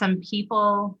some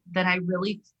people that I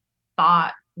really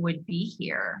thought would be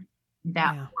here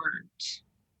that weren't.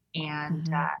 And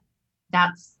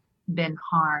that's been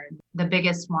hard. The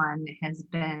biggest one has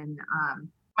been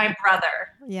my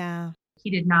brother. Yeah. He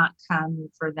did not come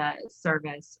for the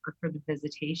service or for the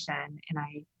visitation.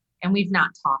 And we've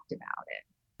not talked about it.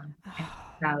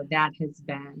 So that has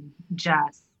been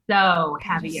just so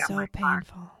heavy on my heart.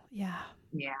 Painful. Yeah.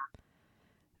 Yeah.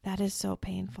 That is so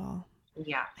painful.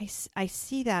 Yeah. I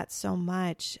see that so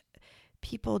much.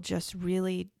 People just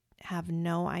really have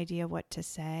no idea what to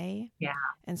say. Yeah.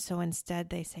 And so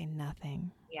instead they say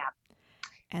nothing. Yeah.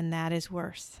 And that is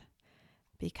worse,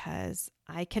 because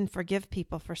I can forgive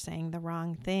people for saying the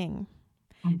wrong thing.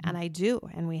 And I do.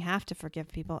 And we have to forgive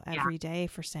people every day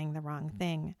for saying the wrong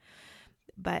thing.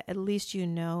 But at least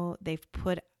they've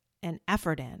put an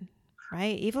effort in,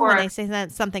 right? Even when they say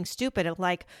something stupid, it's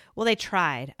like, well, they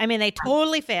tried. I mean, they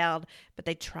totally failed, but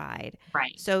they tried.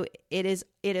 Right. So it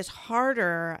is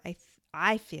harder.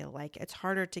 I feel like it's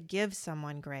harder to give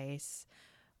someone grace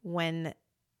when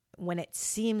it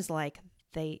seems like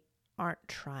they aren't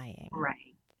trying.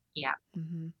 Right. Yeah.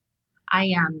 Mm-hmm.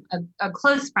 I a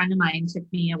close friend of mine took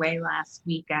me away last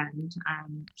weekend.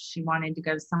 She wanted to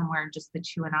go somewhere, just the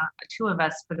two of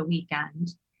us for the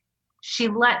weekend. She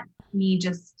let me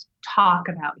just talk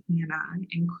about Hannah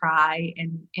and cry,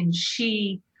 and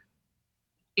she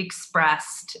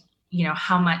expressed,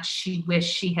 how much she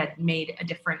wished she had made a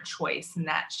different choice and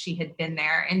that she had been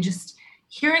there. And just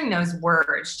hearing those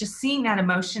words, just seeing that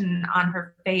emotion on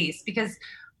her face, because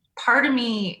part of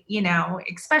me,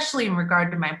 especially in regard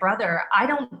to my brother, I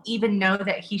don't even know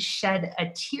that he shed a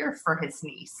tear for his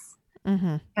niece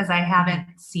because I haven't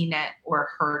seen it or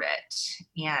heard it.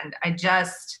 And I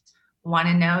just want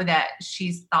to know that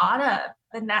she's thought of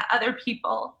and that other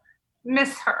people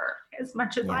miss her as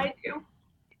much as I do.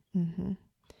 Mm-hmm.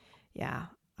 Yeah,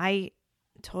 I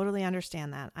totally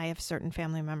understand that. I have certain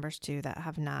family members too that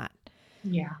have not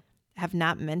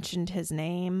mentioned his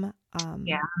name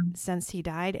since he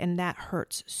died, and that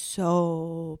hurts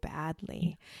so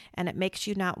badly. And it makes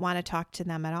you not want to talk to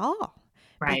them at all,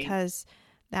 right? Because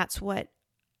that's what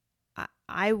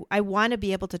I want to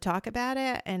be able to talk about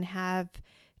it and have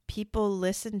people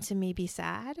listen to me be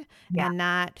sad and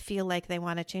not feel like they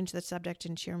want to change the subject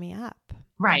and cheer me up.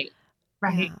 Right.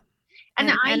 Yeah.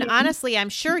 And honestly, I'm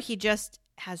sure he just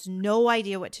has no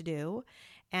idea what to do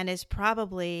and is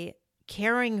probably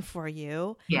caring for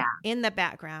you in the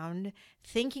background,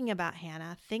 thinking about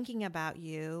Hannah, thinking about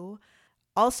you.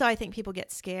 Also, I think people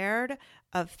get scared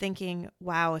of thinking,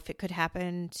 wow, if it could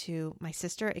happen to my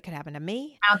sister, it could happen to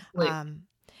me. Absolutely.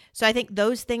 So I think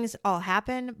those things all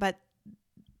happen, but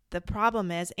the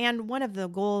problem is, and one of the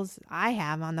goals I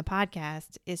have on the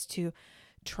podcast is to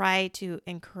try to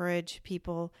encourage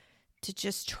people to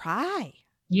just try.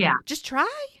 Yeah. Just try.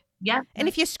 Yeah. And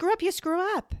if you screw up, you screw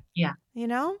up. Yeah.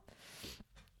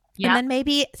 Yeah. And then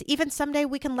maybe even someday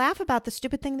we can laugh about the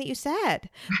stupid thing that you said.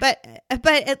 But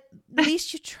at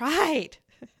least you tried.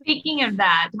 Speaking of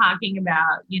that, talking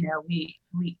about,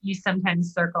 you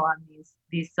sometimes circle on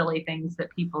these silly things that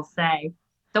people say.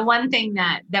 The one thing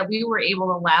that we were able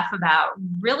to laugh about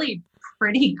really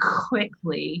pretty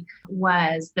quickly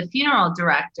was the funeral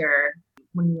director,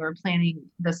 when we were planning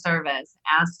the service,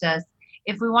 asked us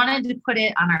if we wanted to put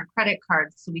it on our credit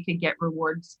cards so we could get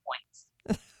rewards points.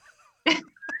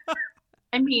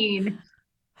 I mean,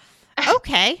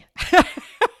 okay.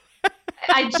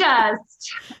 I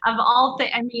just, of all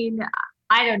things, I mean,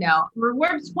 I don't know.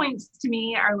 Rewards points to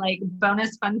me are like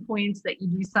bonus fun points that you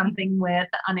do something with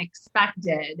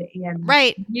unexpected, and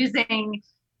Right. using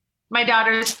my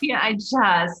daughter's I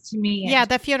just to me. Yeah,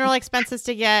 the funeral expenses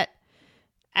to get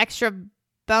extra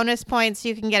bonus points.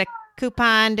 You can get a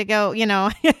coupon to go,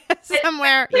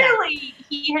 somewhere. Clearly,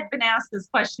 he had been asked this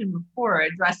question before,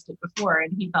 addressed it before,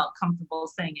 and he felt comfortable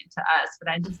saying it to us. But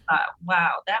I just thought,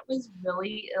 wow, that was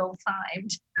really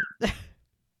ill-timed.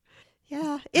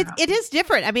 Yeah, it is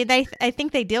different. I mean, I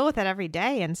think they deal with it every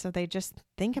day, and so they just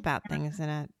think about things in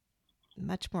a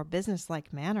much more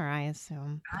business-like manner, I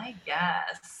assume. I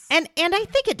guess. And I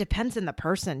think it depends on the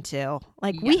person too.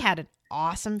 Like we had an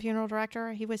awesome funeral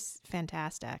director. He was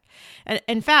fantastic. And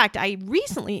in fact, I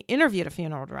recently interviewed a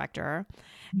funeral director,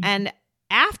 and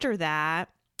after that,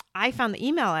 I found the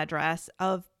email address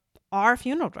of our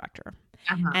funeral director,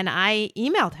 and I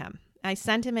emailed him. I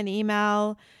sent him an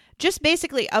email just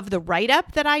basically of the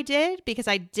write-up that I did, because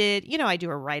I did, I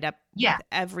do a write-up with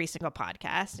every single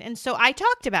podcast. And so I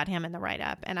talked about him in the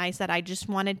write-up, and I said, I just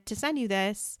wanted to send you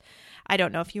this. I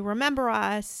don't know if you remember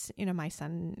us. My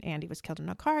son, Andy, was killed in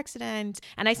a car accident.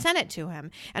 And I sent it to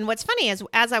him. And what's funny is,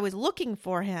 as I was looking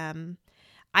for him,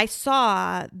 I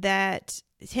saw that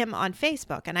him on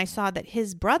Facebook, and I saw that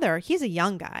his brother, he's a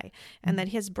young guy, and that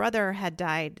his brother had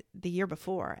died the year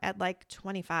before at like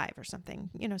 25 or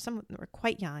something. Some were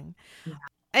quite young. Yeah.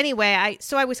 Anyway,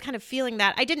 I was kind of feeling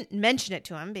that. I didn't mention it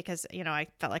to him because, I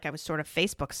felt like I was sort of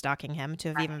Facebook stalking him to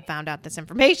have even found out this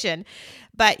information.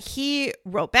 But he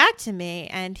wrote back to me,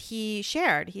 and he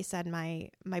shared. He said,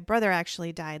 my brother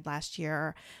actually died last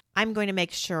year. I'm going to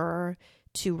make sure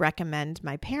to recommend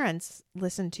my parents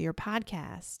listen to your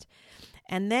podcast.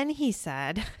 And then he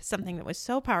said something that was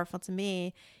so powerful to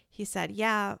me. He said,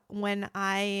 yeah, when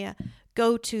I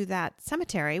go to that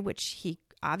cemetery, which he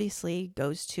obviously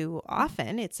goes to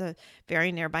often, it's a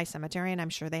very nearby cemetery, and I'm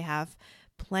sure they have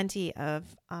plenty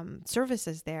of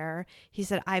services there. He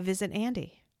said, I visit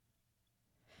Andy.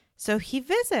 So he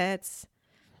visits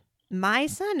my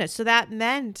son. So that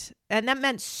meant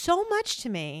so much to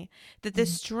me that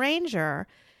this stranger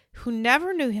who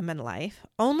never knew him in life,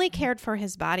 only cared for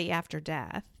his body after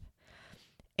death,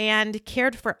 and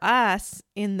cared for us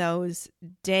in those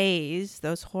days,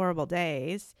 those horrible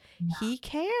days, he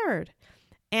cared.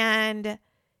 And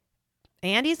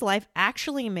Andy's life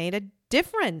actually made a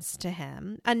difference to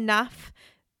him, enough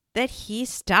that he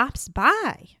stops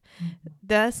by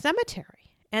the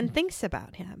cemetery and thinks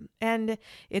about him. And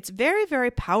it's very,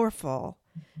 very powerful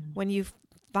when you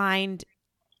find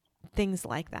things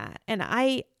like that. And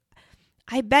I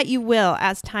bet you will,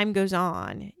 as time goes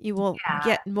on, you will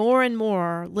get more and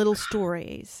more little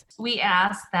stories. We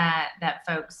ask that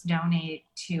folks donate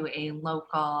to a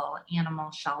local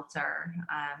animal shelter,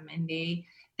 and they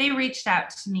reached out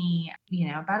to me,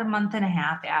 about a month and a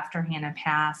half after Hannah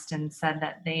passed, and said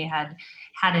that they had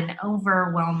an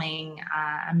overwhelming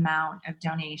amount of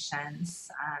donations,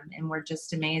 and were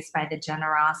just amazed by the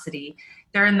generosity.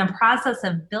 They're in the process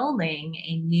of building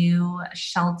a new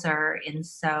shelter, and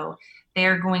so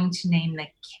they're going to name the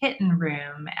kitten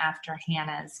room after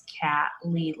Hannah's cat,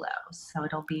 Lilo. So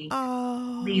it'll be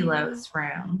Lilo's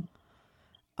room.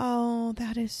 Oh,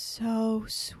 that is so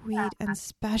sweet and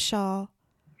special.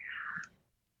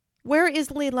 Where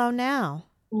is Lilo now?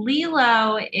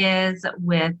 Lilo is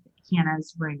with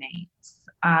Hannah's roommates.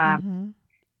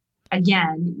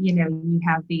 Again, you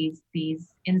have these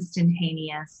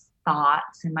instantaneous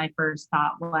thoughts, and my first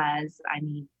thought was, I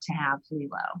need to have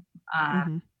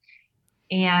Lilo.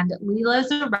 And Lilo's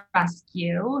a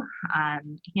rescue.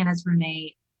 Hannah's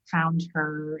roommate found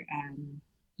her,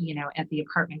 at the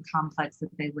apartment complex that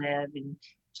they live, and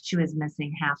she was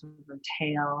missing half of her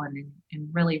tail and in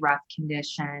really rough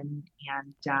condition,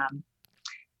 and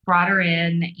brought her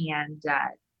in, and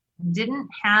didn't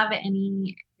have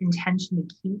any intention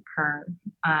to keep her.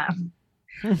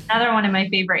 Another one of my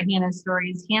favorite Hannah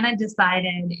stories, Hannah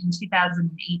decided in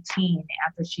 2018,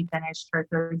 after she finished her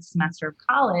third semester of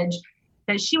college,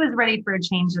 that she was ready for a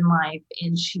change in life,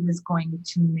 and she was going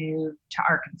to move to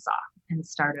Arkansas and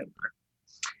start over.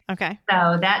 Okay.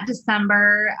 So that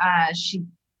December,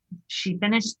 she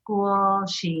finished school.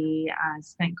 She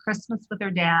spent Christmas with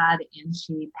her dad, and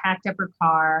she packed up her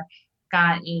car,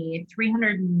 got a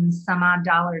 $300 and some odd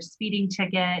speeding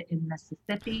ticket in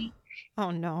Mississippi.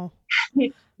 Oh no.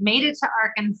 Made it to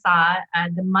Arkansas.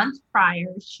 The month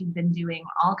prior, she'd been doing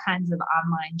all kinds of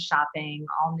online shopping,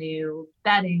 all new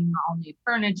bedding, all new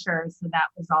furniture. So that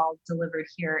was all delivered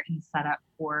here and set up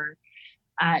for.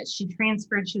 She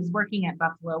transferred. She was working at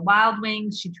Buffalo Wild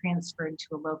Wings. She transferred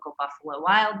to a local Buffalo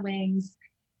Wild Wings.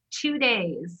 2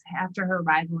 days after her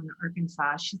arrival in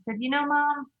Arkansas, she said,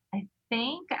 Mom, I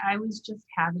think I was just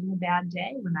having a bad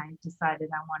day when I decided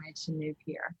I wanted to move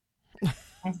here.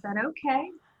 I said, okay.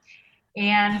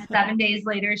 And 7 days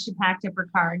later, she packed up her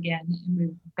car again and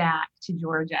moved back to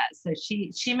Georgia. So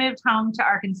she moved home to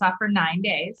Arkansas for 9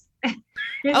 days.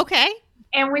 Okay.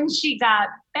 And when she got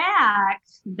back,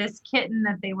 this kitten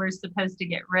that they were supposed to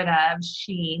get rid of,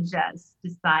 she just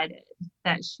decided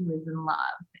that she was in love.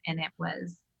 And it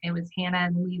was Hannah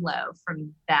and Lilo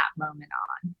from that moment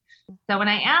on. So when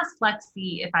I asked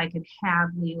Lexi if I could have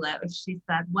Lilo, she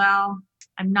said, well,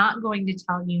 I'm not going to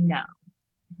tell you no,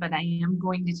 but I am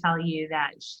going to tell you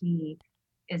that she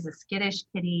is a skittish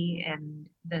kitty, and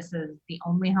this is the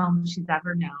only home she's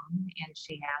ever known. And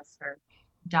she has her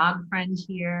dog friend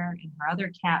here and her other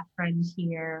cat friend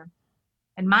here.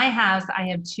 In my house, I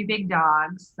have 2 big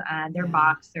dogs. They're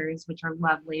boxers, which are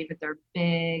lovely, but they're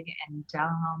big and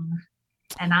dumb.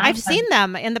 And I've seen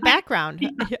them in the background,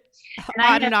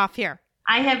 on and off here.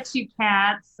 I have 2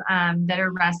 cats that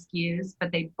are rescues,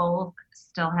 but they both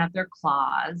still have their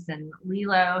claws. And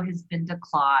Lilo has been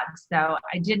declawed. So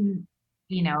I didn't,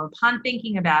 upon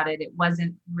thinking about it, it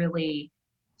wasn't really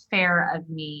fair of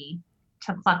me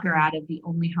to pluck her out of the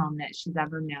only home that she's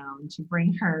ever known, to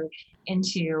bring her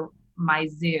into my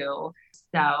zoo.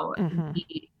 So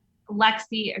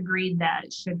Lexi agreed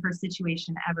that should her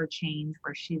situation ever change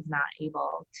where she's not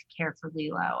able to care for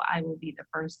Lilo, I will be the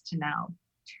first to know.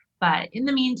 But in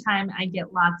the meantime, I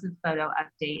get lots of photo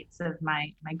updates of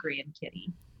my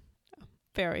grandkitty.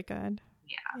 Very good.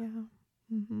 Yeah.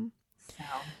 Mm-hmm.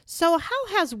 So how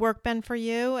has work been for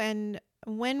you, and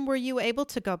when were you able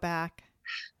to go back?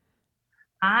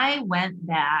 I went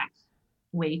back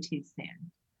way too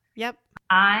soon. Yep.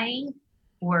 I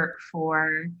work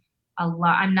for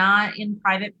I'm not in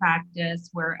private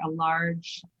practice. We're a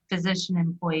large physician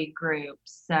employee group.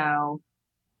 So,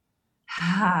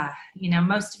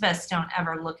 most of us don't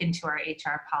ever look into our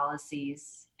HR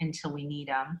policies until we need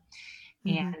them.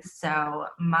 Mm-hmm. And so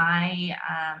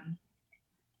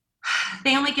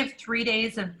they only give 3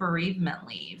 days of bereavement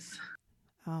leave.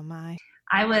 Oh my.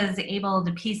 I was able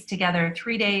to piece together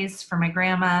 3 days for my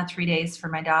grandma, 3 days for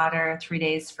my daughter, 3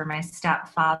 days for my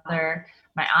stepfather.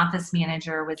 My office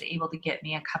manager was able to get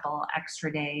me a couple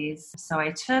extra days. So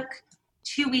I took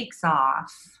 2 weeks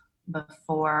off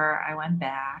before I went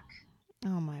back.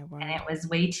 Oh my word. And it was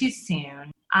way too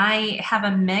soon. I have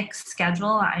a mixed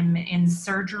schedule. I'm in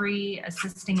surgery,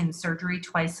 assisting in surgery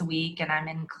twice a week, and I'm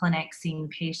in clinic seeing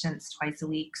patients twice a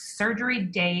week. Surgery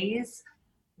days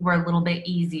were a little bit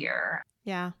easier.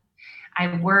 Yeah.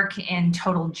 I work in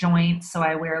total joints, so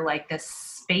I wear like this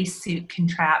spacesuit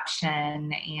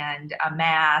contraption and a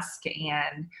mask,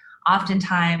 and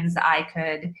oftentimes I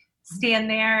could stand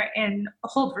there and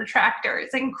hold retractors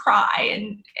and cry,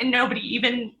 and nobody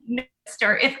even noticed,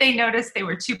 or if they noticed, they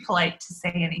were too polite to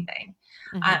say anything.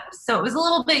 Mm-hmm. So it was a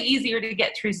little bit easier to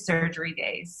get through surgery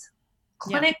days.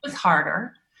 Clinic was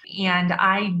harder. And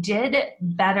I did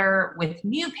better with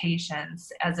new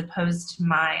patients as opposed to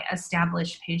my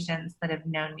established patients that have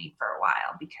known me for a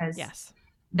while, because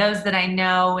those that I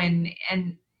know, and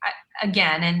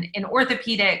again, in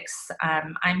orthopedics,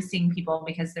 I'm seeing people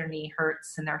because their knee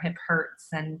hurts and their hip hurts,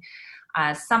 and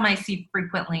some I see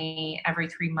frequently every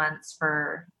 3 months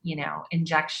for,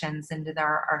 injections into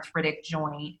their arthritic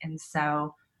joint. And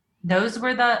so those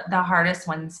were the hardest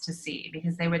ones to see,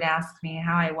 because they would ask me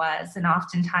how I was, and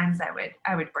oftentimes I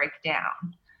would break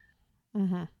down.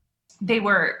 Mm-hmm. They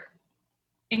were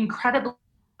incredibly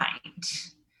kind.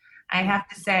 I have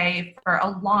to say, for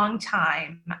a long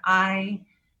time, I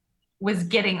was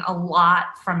getting a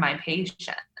lot from my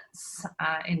patients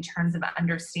in terms of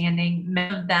understanding.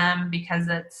 Many of them, because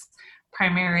it's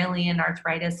primarily an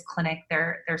arthritis clinic,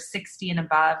 they're 60 and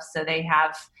above, so they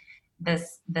have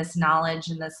this knowledge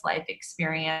and this life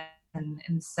experience, and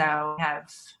so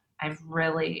I've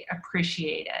really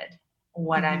appreciated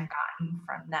what I've gotten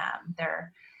from them.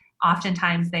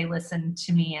 Oftentimes they listen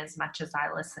to me as much as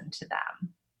I listen to them.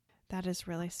 That is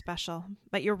really special.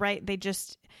 But you're right, they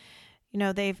just,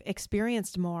 they've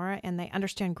experienced more and they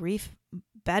understand grief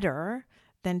better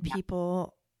than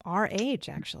people our age,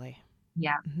 actually.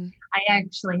 Yeah. Mm-hmm. I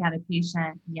actually had a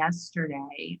patient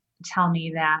yesterday tell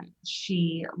me that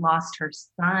she lost her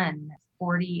son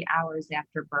 40 hours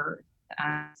after birth,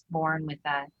 born with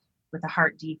a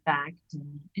heart defect,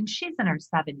 and she's in her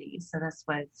 70s, so this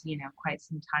was quite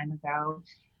some time ago,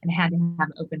 and had to have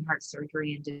open heart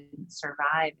surgery and didn't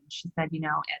survive. And she said,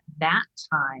 at that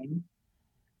time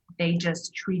they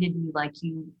just treated you like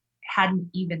you hadn't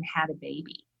even had a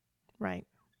baby. Right.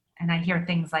 And I hear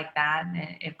things like that,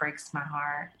 and it breaks my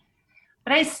heart.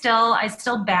 But I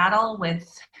still battle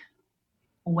with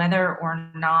whether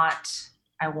or not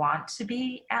I want to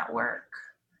be at work.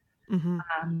 Mm-hmm.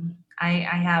 I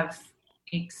have,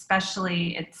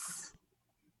 especially it's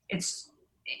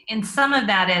and some of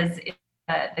that is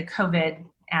the COVID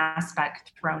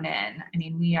aspect thrown in. I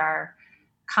mean, we are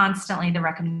constantly, the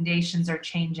recommendations are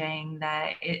changing,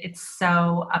 that it's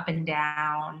so up and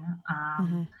down,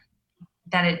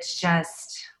 that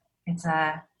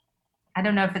I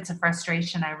don't know if it's a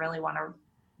frustration I really want to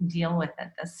deal with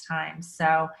at this time.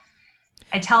 So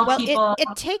I tell people, it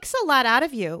takes a lot out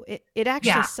of you. It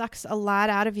actually Yeah. sucks a lot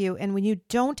out of you. And when you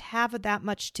don't have that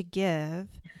much to give,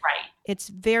 right. it's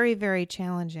very, very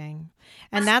challenging.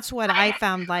 And that's what I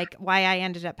found, like why I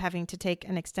ended up having to take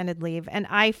an extended leave. And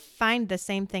I find the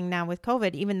same thing now with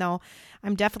COVID, even though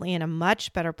I'm definitely in a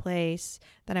much better place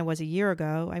than I was a year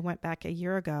ago. I went back a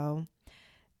year ago.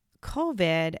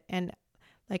 COVID, and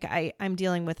like I'm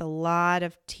dealing with a lot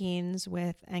of teens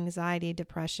with anxiety,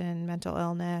 depression, mental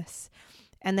illness.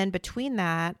 And then between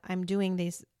that, I'm doing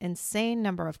these insane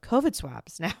number of COVID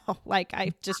swabs now. Like,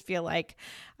 I just feel like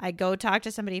I go talk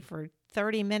to somebody for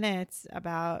 30 minutes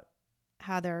about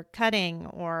how they're cutting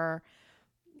or,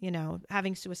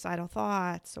 having suicidal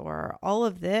thoughts or all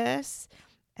of this.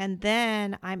 And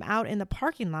then I'm out in the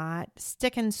parking lot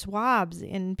sticking swabs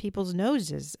in people's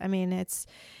noses. I mean, it's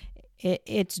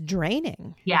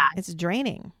draining. Yeah. It's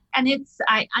draining. And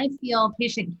I feel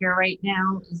patient care right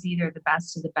now is either the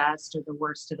best of the best or the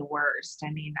worst of the worst.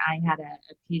 I mean, I had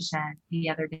a patient the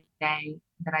other day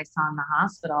that I saw in the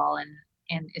hospital,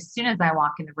 and as soon as I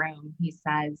walk in the room, he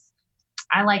says,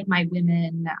 "I like my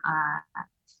women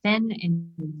thin and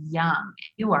young.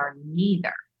 You are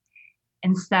neither."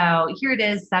 And so here it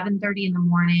is, 7:30 in the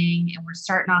morning, and we're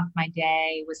starting off my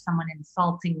day with someone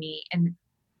insulting me. And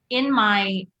in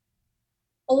my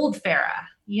old Farah,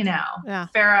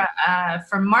 Farah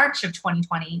from March of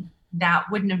 2020, that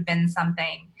wouldn't have been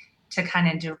something to kind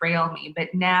of derail me.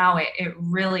 But now it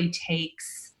really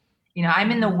takes,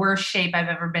 I'm in the worst shape I've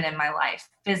ever been in my life,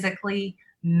 physically,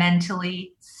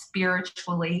 mentally,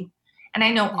 spiritually. And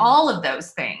I know all of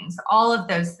those things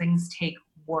take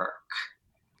work.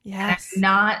 Yes. And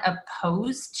I'm not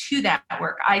opposed to that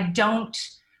work.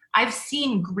 I've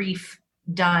seen grief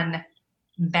done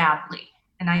badly.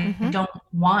 And I don't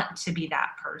want to be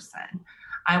that person.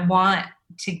 I want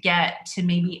to get to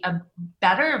maybe a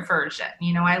better version.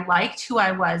 I liked who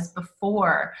I was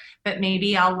before, but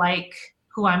maybe I'll like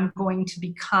who I'm going to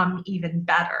become even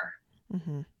better.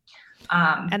 Mm-hmm.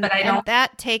 But and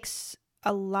that takes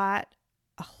a lot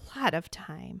of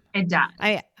time. It does.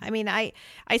 I mean, I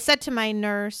said to my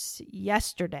nurse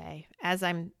yesterday, as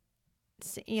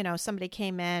somebody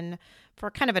came in for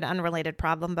kind of an unrelated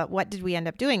problem, but what did we end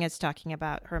up doing is talking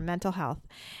about her mental health.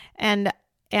 And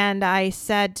I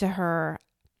said to her,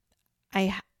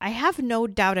 I have no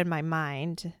doubt in my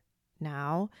mind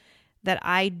now that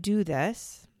I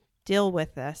deal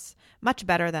with this much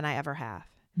better than I ever have.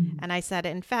 Mm-hmm. And I said,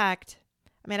 in fact,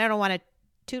 I don't want to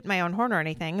toot my own horn or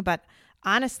anything, but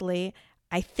honestly,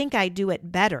 I think I do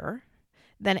it better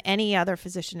than any other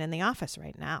physician in the office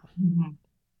right now. Mm-hmm.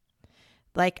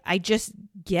 Like, I just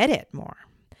get it more.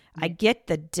 I get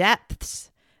the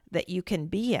depths that you can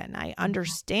be in. I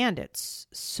understand it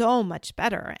so much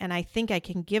better. And I think I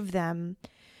can give them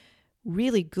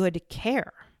really good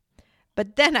care.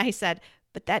 But then I said,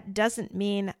 but that doesn't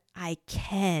mean I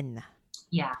can.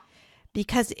 Yeah.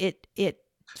 Because it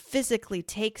physically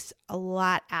takes a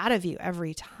lot out of you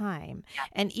every time. Yeah.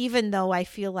 And even though I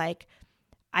feel like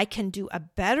I can do a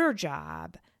better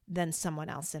job than someone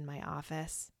else in my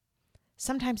office,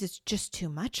 sometimes it's just too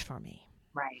much for me.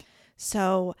 Right.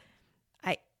 So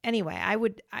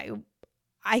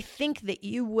I think that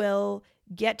you will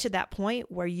get to that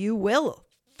point where you will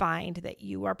find that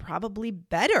you are probably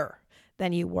better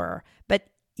than you were. But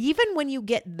even when you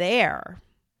get there,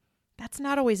 that's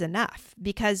not always enough,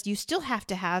 because you still have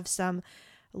to have some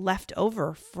left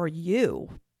over for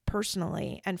you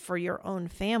personally and for your own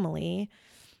family,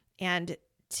 and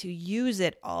to use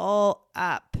it all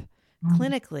up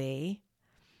clinically.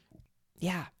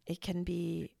 Yeah, it can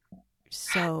be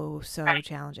so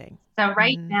challenging. So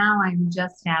right now I'm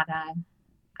just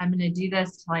I'm going to do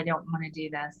this till I don't want to do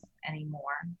this anymore.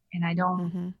 And I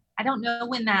don't know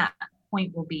when that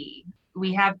point will be.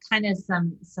 We have kind of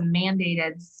some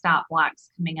mandated stop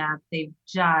blocks coming up. They've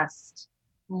just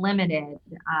limited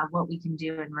what we can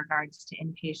do in regards to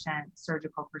inpatient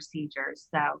surgical procedures.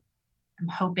 So I'm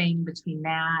hoping between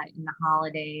that and the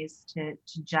holidays to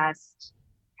just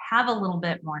have a little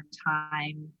bit more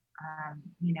time,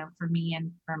 for me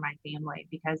and for my family,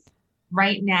 because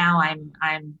right now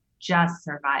I'm just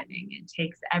surviving. It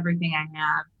takes everything I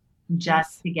have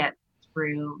just to get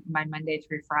through my Monday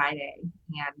through Friday.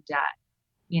 And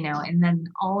and then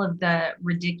all of the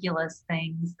ridiculous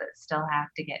things that still have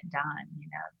to get done,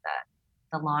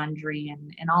 the laundry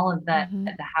and all of the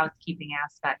housekeeping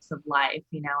aspects of life.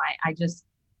 I just,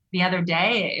 the other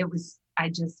day, I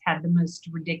just had the most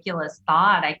ridiculous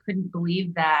thought. I couldn't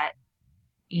believe that,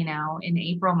 in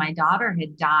April, my daughter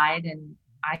had died and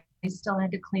I still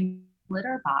had to clean the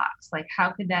litter box. Like,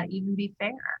 how could that even be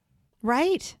fair?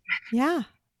 Right. Yeah.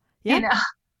 Yeah.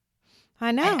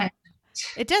 I know. I,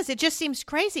 It does. It just seems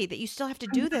crazy that you still have to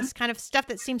do this kind of stuff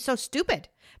that seems so stupid,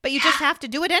 but you just have to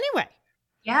do it anyway.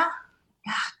 Yeah.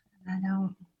 Yeah. I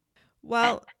know.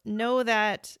 Well, know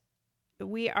that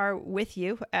we are with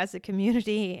you as a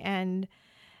community and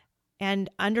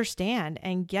understand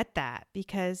and get that,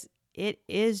 because it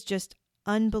is just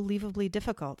unbelievably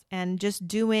difficult. And just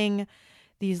doing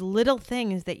these little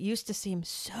things that used to seem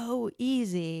so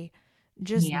easy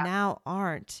just now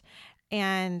aren't.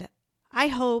 And I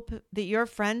hope that your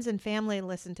friends and family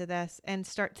listen to this and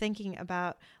start thinking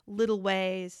about little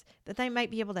ways that they might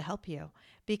be able to help you,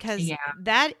 because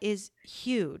that is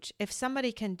huge. If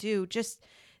somebody can do just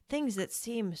things that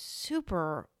seem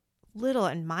super little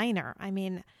and minor. I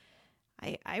mean,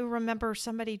 I remember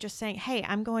somebody just saying, "Hey,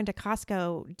 I'm going to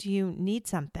Costco. Do you need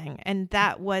something?" And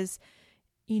that was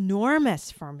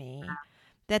enormous for me,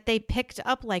 that they picked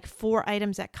up like 4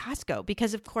 items at Costco,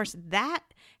 because of course that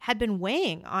had been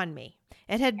weighing on me.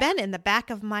 It had been in the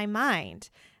back of my mind.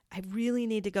 I really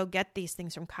need to go get these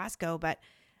things from Costco, but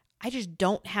I just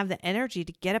don't have the energy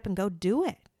to get up and go do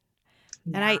it.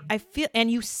 Yeah. And I feel, and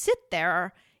you sit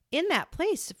there in that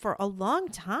place for a long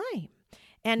time,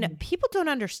 and people don't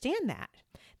understand that.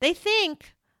 They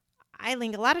think, a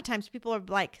lot of times people are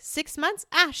like, 6 months,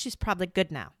 she's probably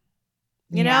good now,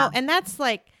 you know? And that's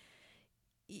like,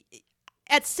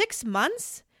 at 6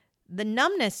 months, the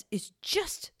numbness is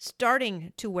just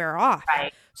starting to wear off.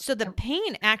 Right. So the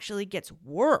pain actually gets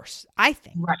worse, I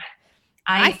think. Right.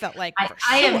 I felt like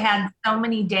I have had so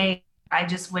many days, I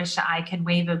just wish I could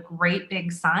wave a great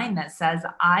big sign that says,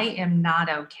 I am not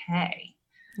okay.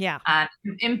 Yeah.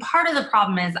 And part of the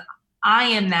problem is I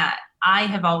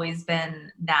have always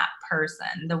been that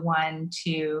person, the one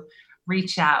to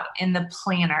reach out, and the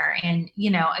planner, and,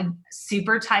 a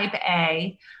super type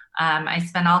A. I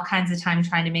spend all kinds of time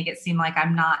trying to make it seem like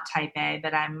I'm not type A,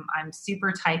 but I'm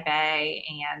super type A,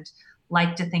 and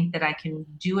like to think that I can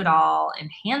do it all and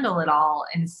handle it all.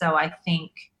 And so I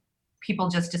think people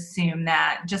just assume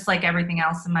that, just like everything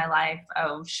else in my life,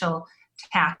 she'll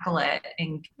tackle it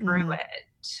and get through it,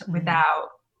 without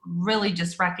really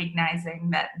just recognizing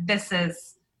that this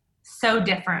is so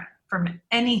different from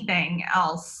anything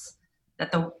else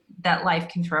that life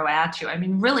can throw at you. I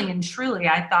mean, really and truly,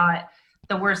 I thought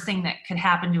the worst thing that could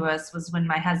happen to us was when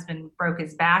my husband broke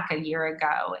his back a year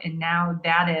ago. And now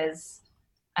that is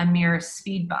a mere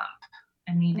speed bump.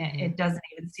 I mean, it doesn't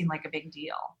even seem like a big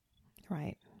deal.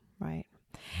 Right. Right.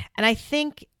 And I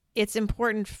think it's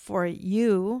important for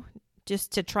you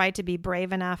just to try to be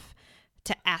brave enough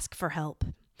to ask for help,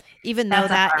 even though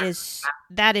that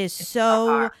is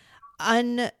so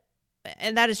and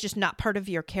that is just not part of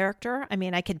your character. I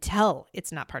mean, I can tell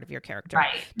it's not part of your character.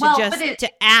 Right.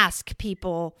 To ask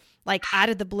people, like, out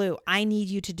of the blue, I need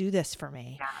you to do this for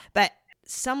me. Yeah. But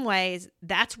some ways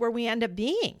that's where we end up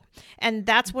being. And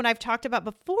that's what I've talked about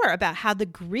before, about how the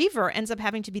griever ends up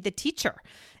having to be the teacher.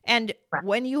 And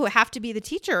when you have to be the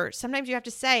teacher, sometimes you have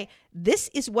to say, this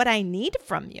is what I need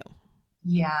from you.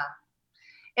 Yeah.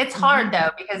 It's hard though,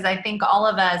 because I think all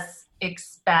of us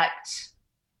expect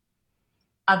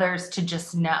others to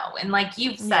just know. And like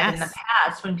you've said in the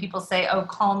past, when people say,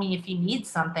 call me if you need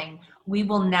something, we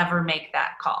will never make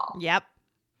that call. Yep.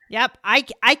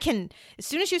 I can, as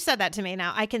soon as you said that to me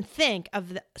now, I can think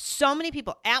of so many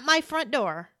people at my front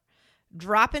door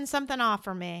dropping something off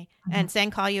for me and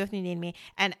saying, call you if you need me.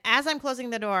 And as I'm closing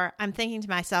the door, I'm thinking to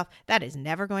myself, that is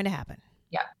never going to happen.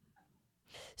 Yeah.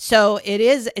 So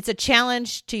it's a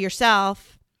challenge to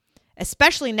yourself,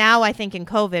 especially now, I think in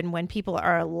COVID, when people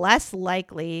are less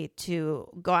likely to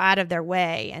go out of their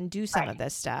way and do some of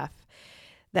this stuff,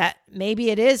 that maybe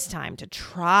it is time to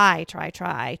try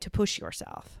to push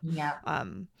yourself. Yeah.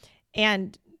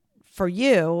 And for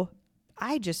you,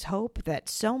 I just hope that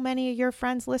so many of your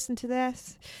friends listen to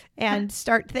this and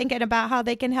start thinking about how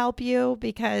they can help you,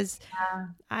 because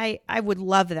I would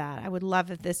love that. I would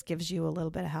love if this gives you a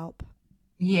little bit of help.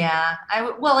 Yeah.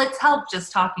 Well, it's helped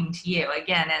just talking to you.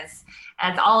 Again,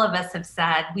 as all of us have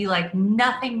said, we like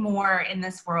nothing more in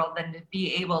this world than to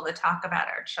be able to talk about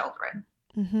our children.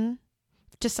 Mm-hmm.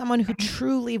 To someone who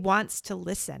truly wants to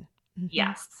listen. Mm-hmm.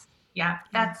 Yes. Yeah,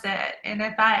 that's it. And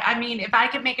if I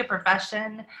could make a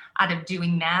profession out of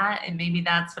doing that, and maybe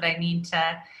that's what I need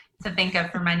to to think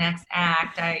of for my next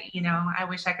act. I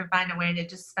wish I could find a way to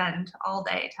just spend all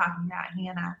day talking about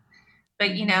Hannah.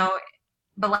 But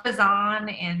the life is on,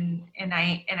 and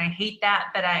I hate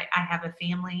that, but I have a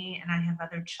family and I have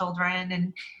other children,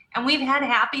 and we've had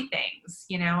happy things.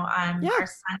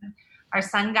 Our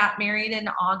son got married in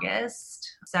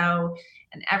August. So,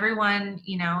 and everyone,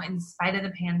 in spite of the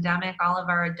pandemic, all of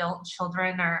our adult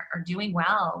children are doing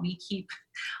well. We keep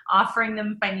offering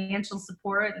them financial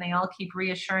support, and they all keep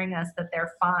reassuring us that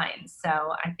they're fine.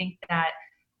 So I think that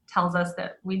tells us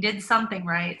that we did something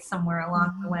right somewhere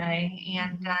along the way.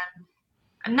 And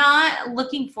I'm not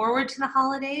looking forward to the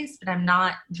holidays, but I'm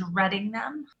not dreading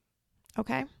them.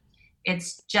 Okay.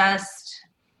 It's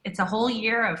a whole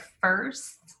year of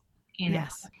firsts.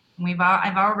 Yes.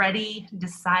 I've already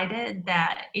decided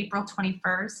that April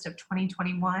 21st of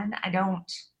 2021, I don't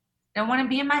want to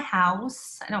be in my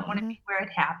house. I don't want to be where it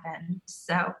happened.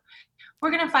 So we're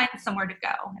going to find somewhere to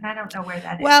go, and I don't know where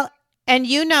that is. Well, and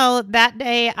that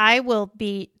day I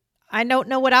don't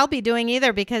know what I'll be doing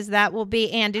either, because that will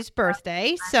be Andy's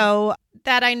birthday. So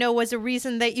that I know was a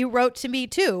reason that you wrote to me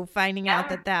too, finding out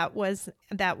that was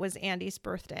Andy's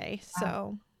birthday.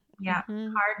 So yeah,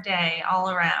 hard day all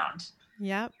around.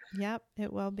 Yep,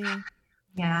 it will be.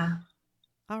 Yeah.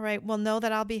 All right. Well, know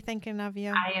that I'll be thinking of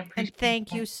you. I appreciate it. And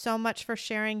thank you so much for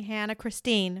sharing Hannah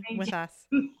Christine with us.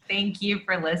 Thank you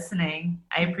for listening.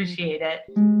 I appreciate it.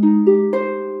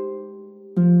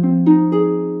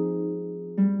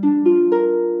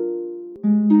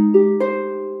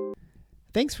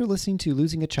 Thanks for listening to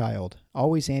Losing a Child,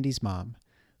 Always Andy's Mom.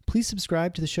 Please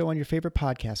subscribe to the show on your favorite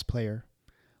podcast player.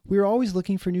 We are always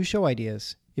looking for new show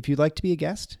ideas. If you'd like to be a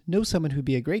guest, know someone who'd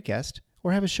be a great guest,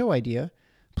 or have a show idea,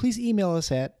 please email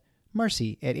us at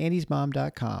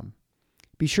marcy@andysmom.com.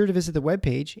 Be sure to visit the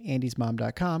webpage,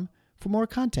 andysmom.com, for more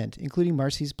content, including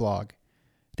Marcy's blog.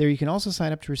 There you can also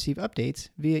sign up to receive updates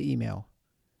via email.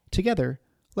 Together,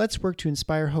 let's work to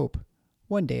inspire hope,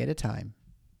 one day at a time.